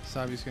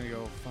 Sabi's gonna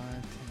go 5,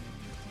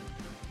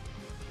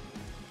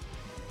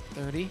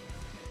 10, 30.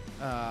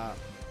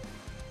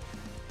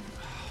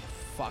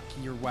 Fuck,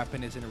 your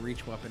weapon isn't a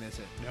reach weapon, is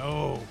it?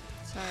 No.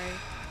 Sorry.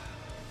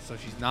 So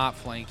she's not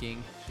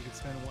flanking. She can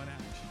spend 1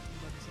 action.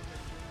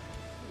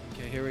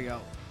 Okay, here we go.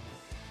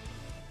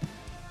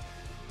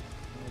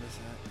 What is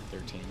that?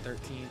 13.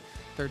 13.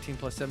 13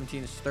 plus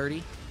 17 is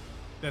 30.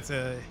 That's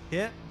a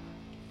hit.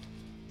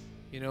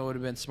 You know what would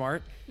have been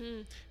smart?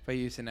 Hmm. If I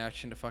used an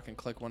action to fucking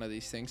click one of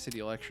these things to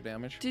deal extra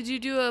damage. Did you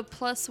do a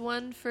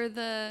 +1 for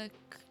the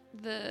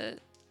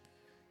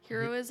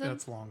heroism?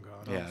 That's long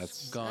gone. Yeah,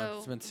 it's Gone. Oh,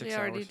 It's been 6 we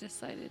already hours.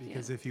 decided.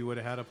 Because Yeah. if you would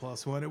have had a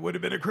 +1, it would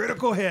have been a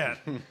critical hit.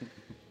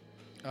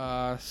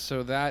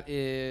 So that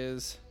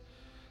is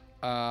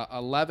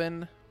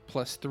 11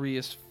 plus 3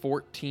 is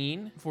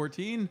 14.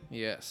 14.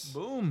 Yes.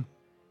 Boom.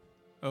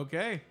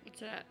 Okay.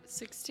 What's that?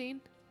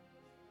 16?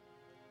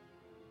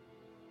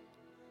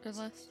 Or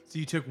less? So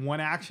you took 1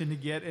 action to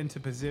get into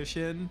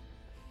position.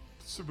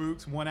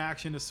 Sabuks, 1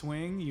 action to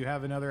swing. You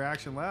have another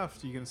action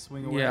left. You gonna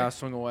swing away? Yeah,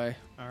 swing away.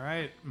 All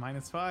right.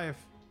 -5.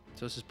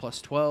 So this is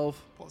plus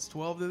 12. Plus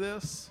 12 to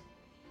this.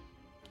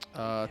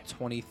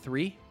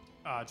 23.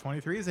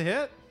 23 is a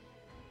hit.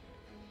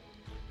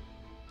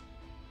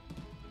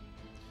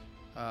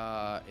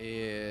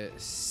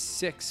 Is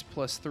 6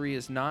 plus 3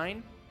 is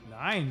 9.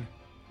 9.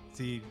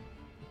 See,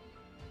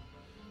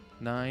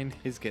 9.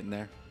 he's getting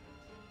there.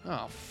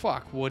 Oh,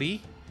 fuck,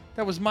 Woody.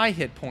 That was my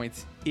hit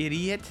points,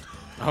 idiot.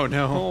 Oh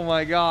no. Oh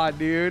my god,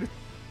 dude.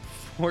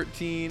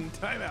 14.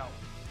 timeout.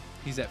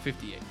 He's at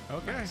 58.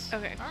 Okay.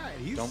 Okay. All right.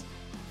 He's Don't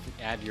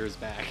add yours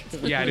back.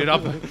 Yeah, dude,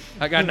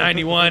 I got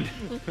 91.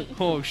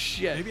 Oh,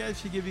 shit. Maybe I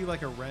should give you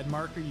like a red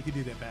marker. You could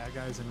do the bad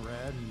guys in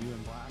red and you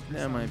in black. or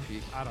That something. might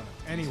be I don't know.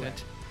 Anyway,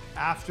 decent.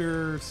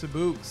 after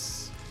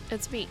Sabuks,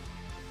 It's me.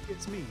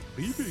 it's me,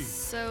 BB.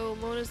 So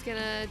Mona's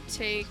gonna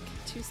take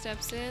 2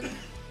 steps in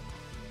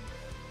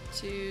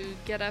to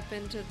get up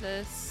into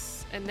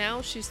this, and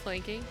now she's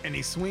flanking. And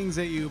he swings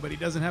at you, but he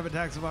doesn't have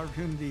attacks of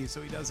opportunity,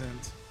 so he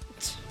doesn't.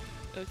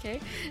 Okay,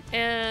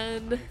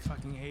 and I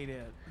fucking hate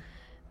it.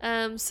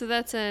 so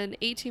that's an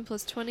 18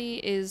 plus 20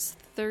 is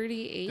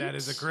 38. That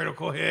is a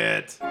critical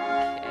hit.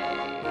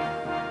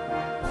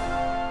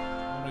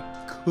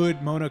 Okay.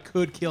 Mona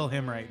could kill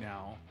him right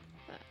now.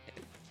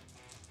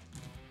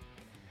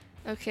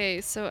 Okay,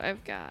 so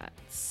I've got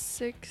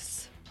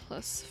 6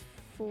 plus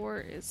 4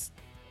 is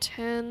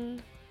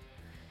 10,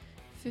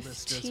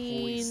 Listra's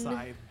holy 15,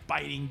 side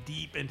biting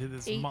deep into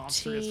this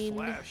monstrous 18.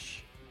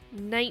 flesh.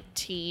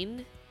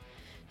 19.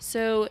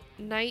 So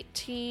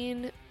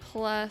 19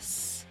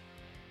 plus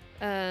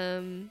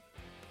 2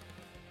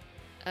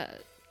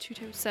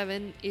 times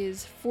 7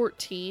 is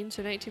 14.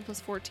 So 19 plus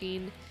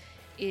 14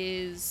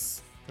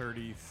 is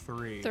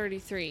 33.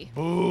 33.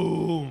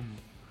 Boom.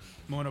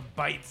 Mona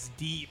bites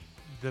deep.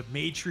 The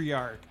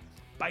matriarch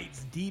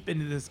bites deep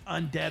into this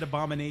undead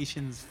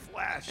abomination's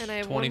flesh. And I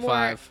have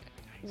 25.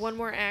 one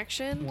more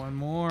action. One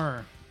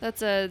more.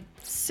 That's a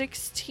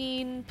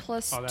 16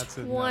 plus Oh, that's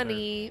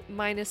 20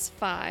 minus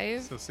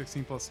 5. So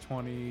 16 plus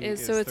 20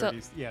 Is- is so it's a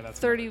 30. Yeah, that's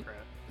 30 another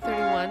crit.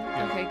 31.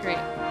 Yeah. Okay, great.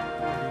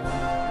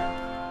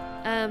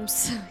 31.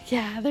 So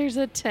yeah, there's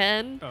a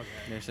 10. Okay.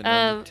 There's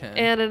another 10.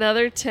 And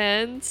another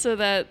 10, so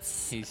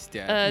that's He's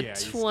dead. Yeah,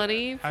 he's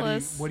 20 dead. How do you-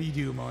 plus. what do you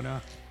do,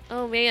 Mona?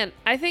 Oh man,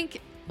 I think.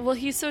 Well,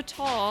 he's so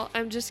tall.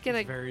 I'm just gonna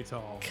He's very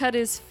tall. cut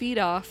his feet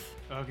off.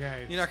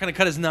 Okay. You're not going to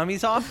cut his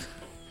nummies off?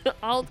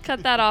 I'll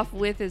cut that off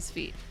with his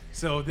feet.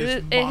 So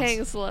this It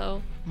hangs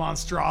low.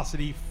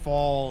 monstrosity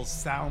falls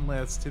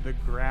soundless to the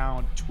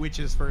ground,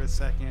 twitches for a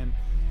second,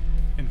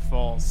 and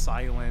falls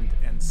silent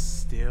and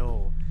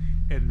still.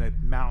 And the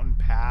mountain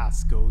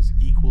pass goes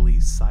equally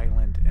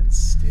silent and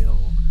still.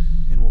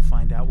 And we'll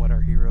find out what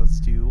our heroes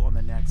do on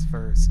the next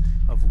verse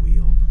of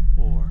Wheel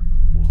or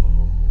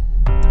Woe.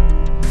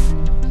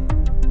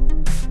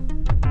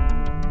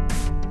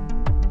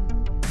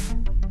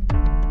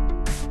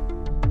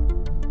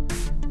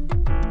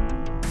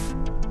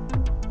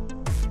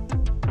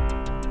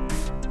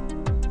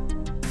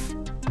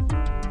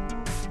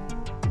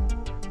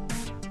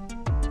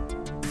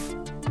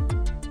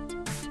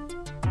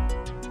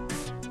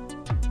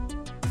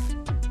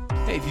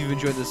 Hey, if you've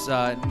enjoyed this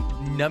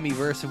nummy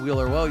verse of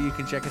Wheel or Woe, you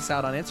can check us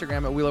out on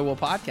Instagram at Wheel or Woe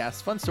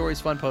Podcast. Fun stories,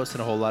 fun posts,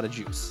 and a whole lot of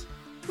juice.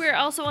 We're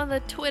also on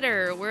the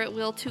Twitter. We're at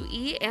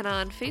Wheel2E and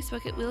on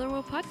Facebook at Wheel or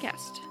Woe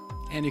Podcast.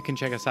 And you can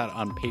check us out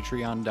on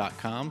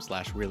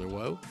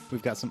patreon.com/wheelerwoe.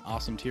 We've got some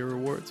awesome tier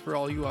rewards for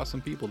all you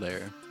awesome people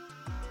there.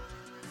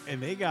 And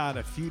they got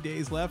a few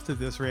days left of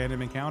this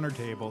random encounter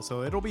table,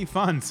 so it'll be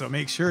fun. So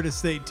make sure to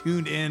stay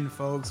tuned in,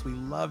 folks. We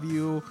love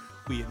you.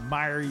 We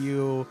admire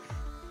you.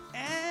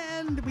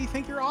 And we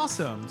think you're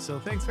awesome. So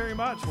thanks very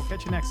much. We'll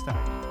catch you next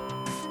time.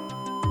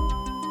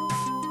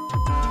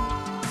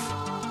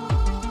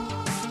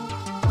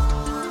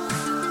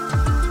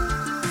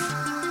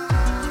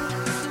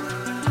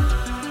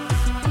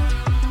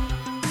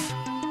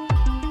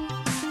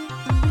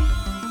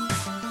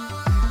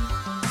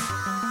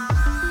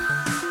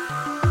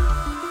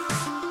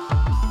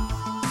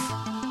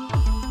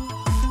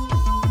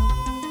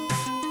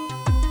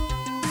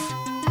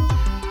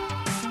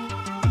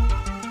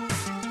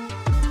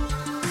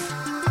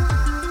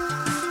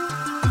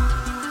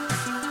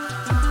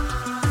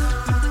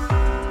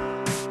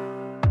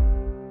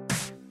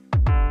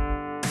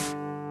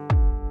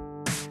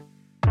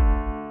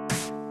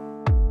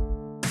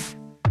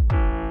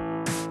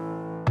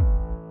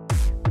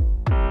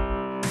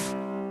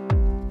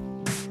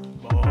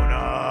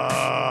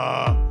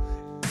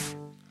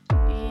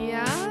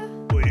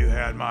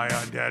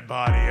 Dead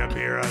body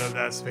appear out of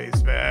that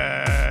space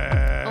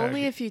bag.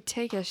 Only if you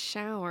take a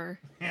shower.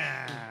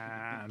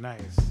 Yeah,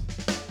 nice.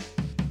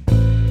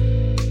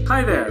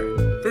 Hi there,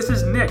 this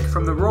is Nick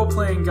from the Role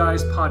Playing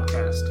Guys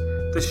podcast.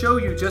 The show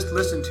you just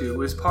listened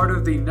to is part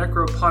of the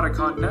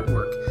Necropodicon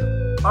Network.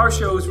 Our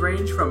shows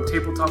range from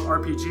tabletop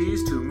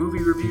RPGs to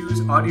movie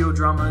reviews, audio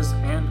dramas,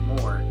 and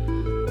more.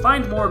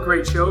 Find more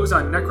great shows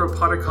on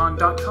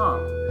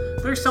necropodicon.com.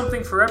 There's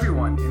something for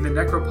everyone in the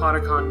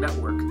Necropodicon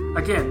Network.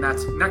 Again,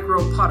 that's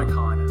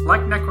Necropodicon, like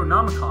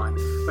Necronomicon,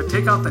 but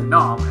take out the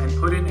nom and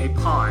put in a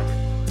pod.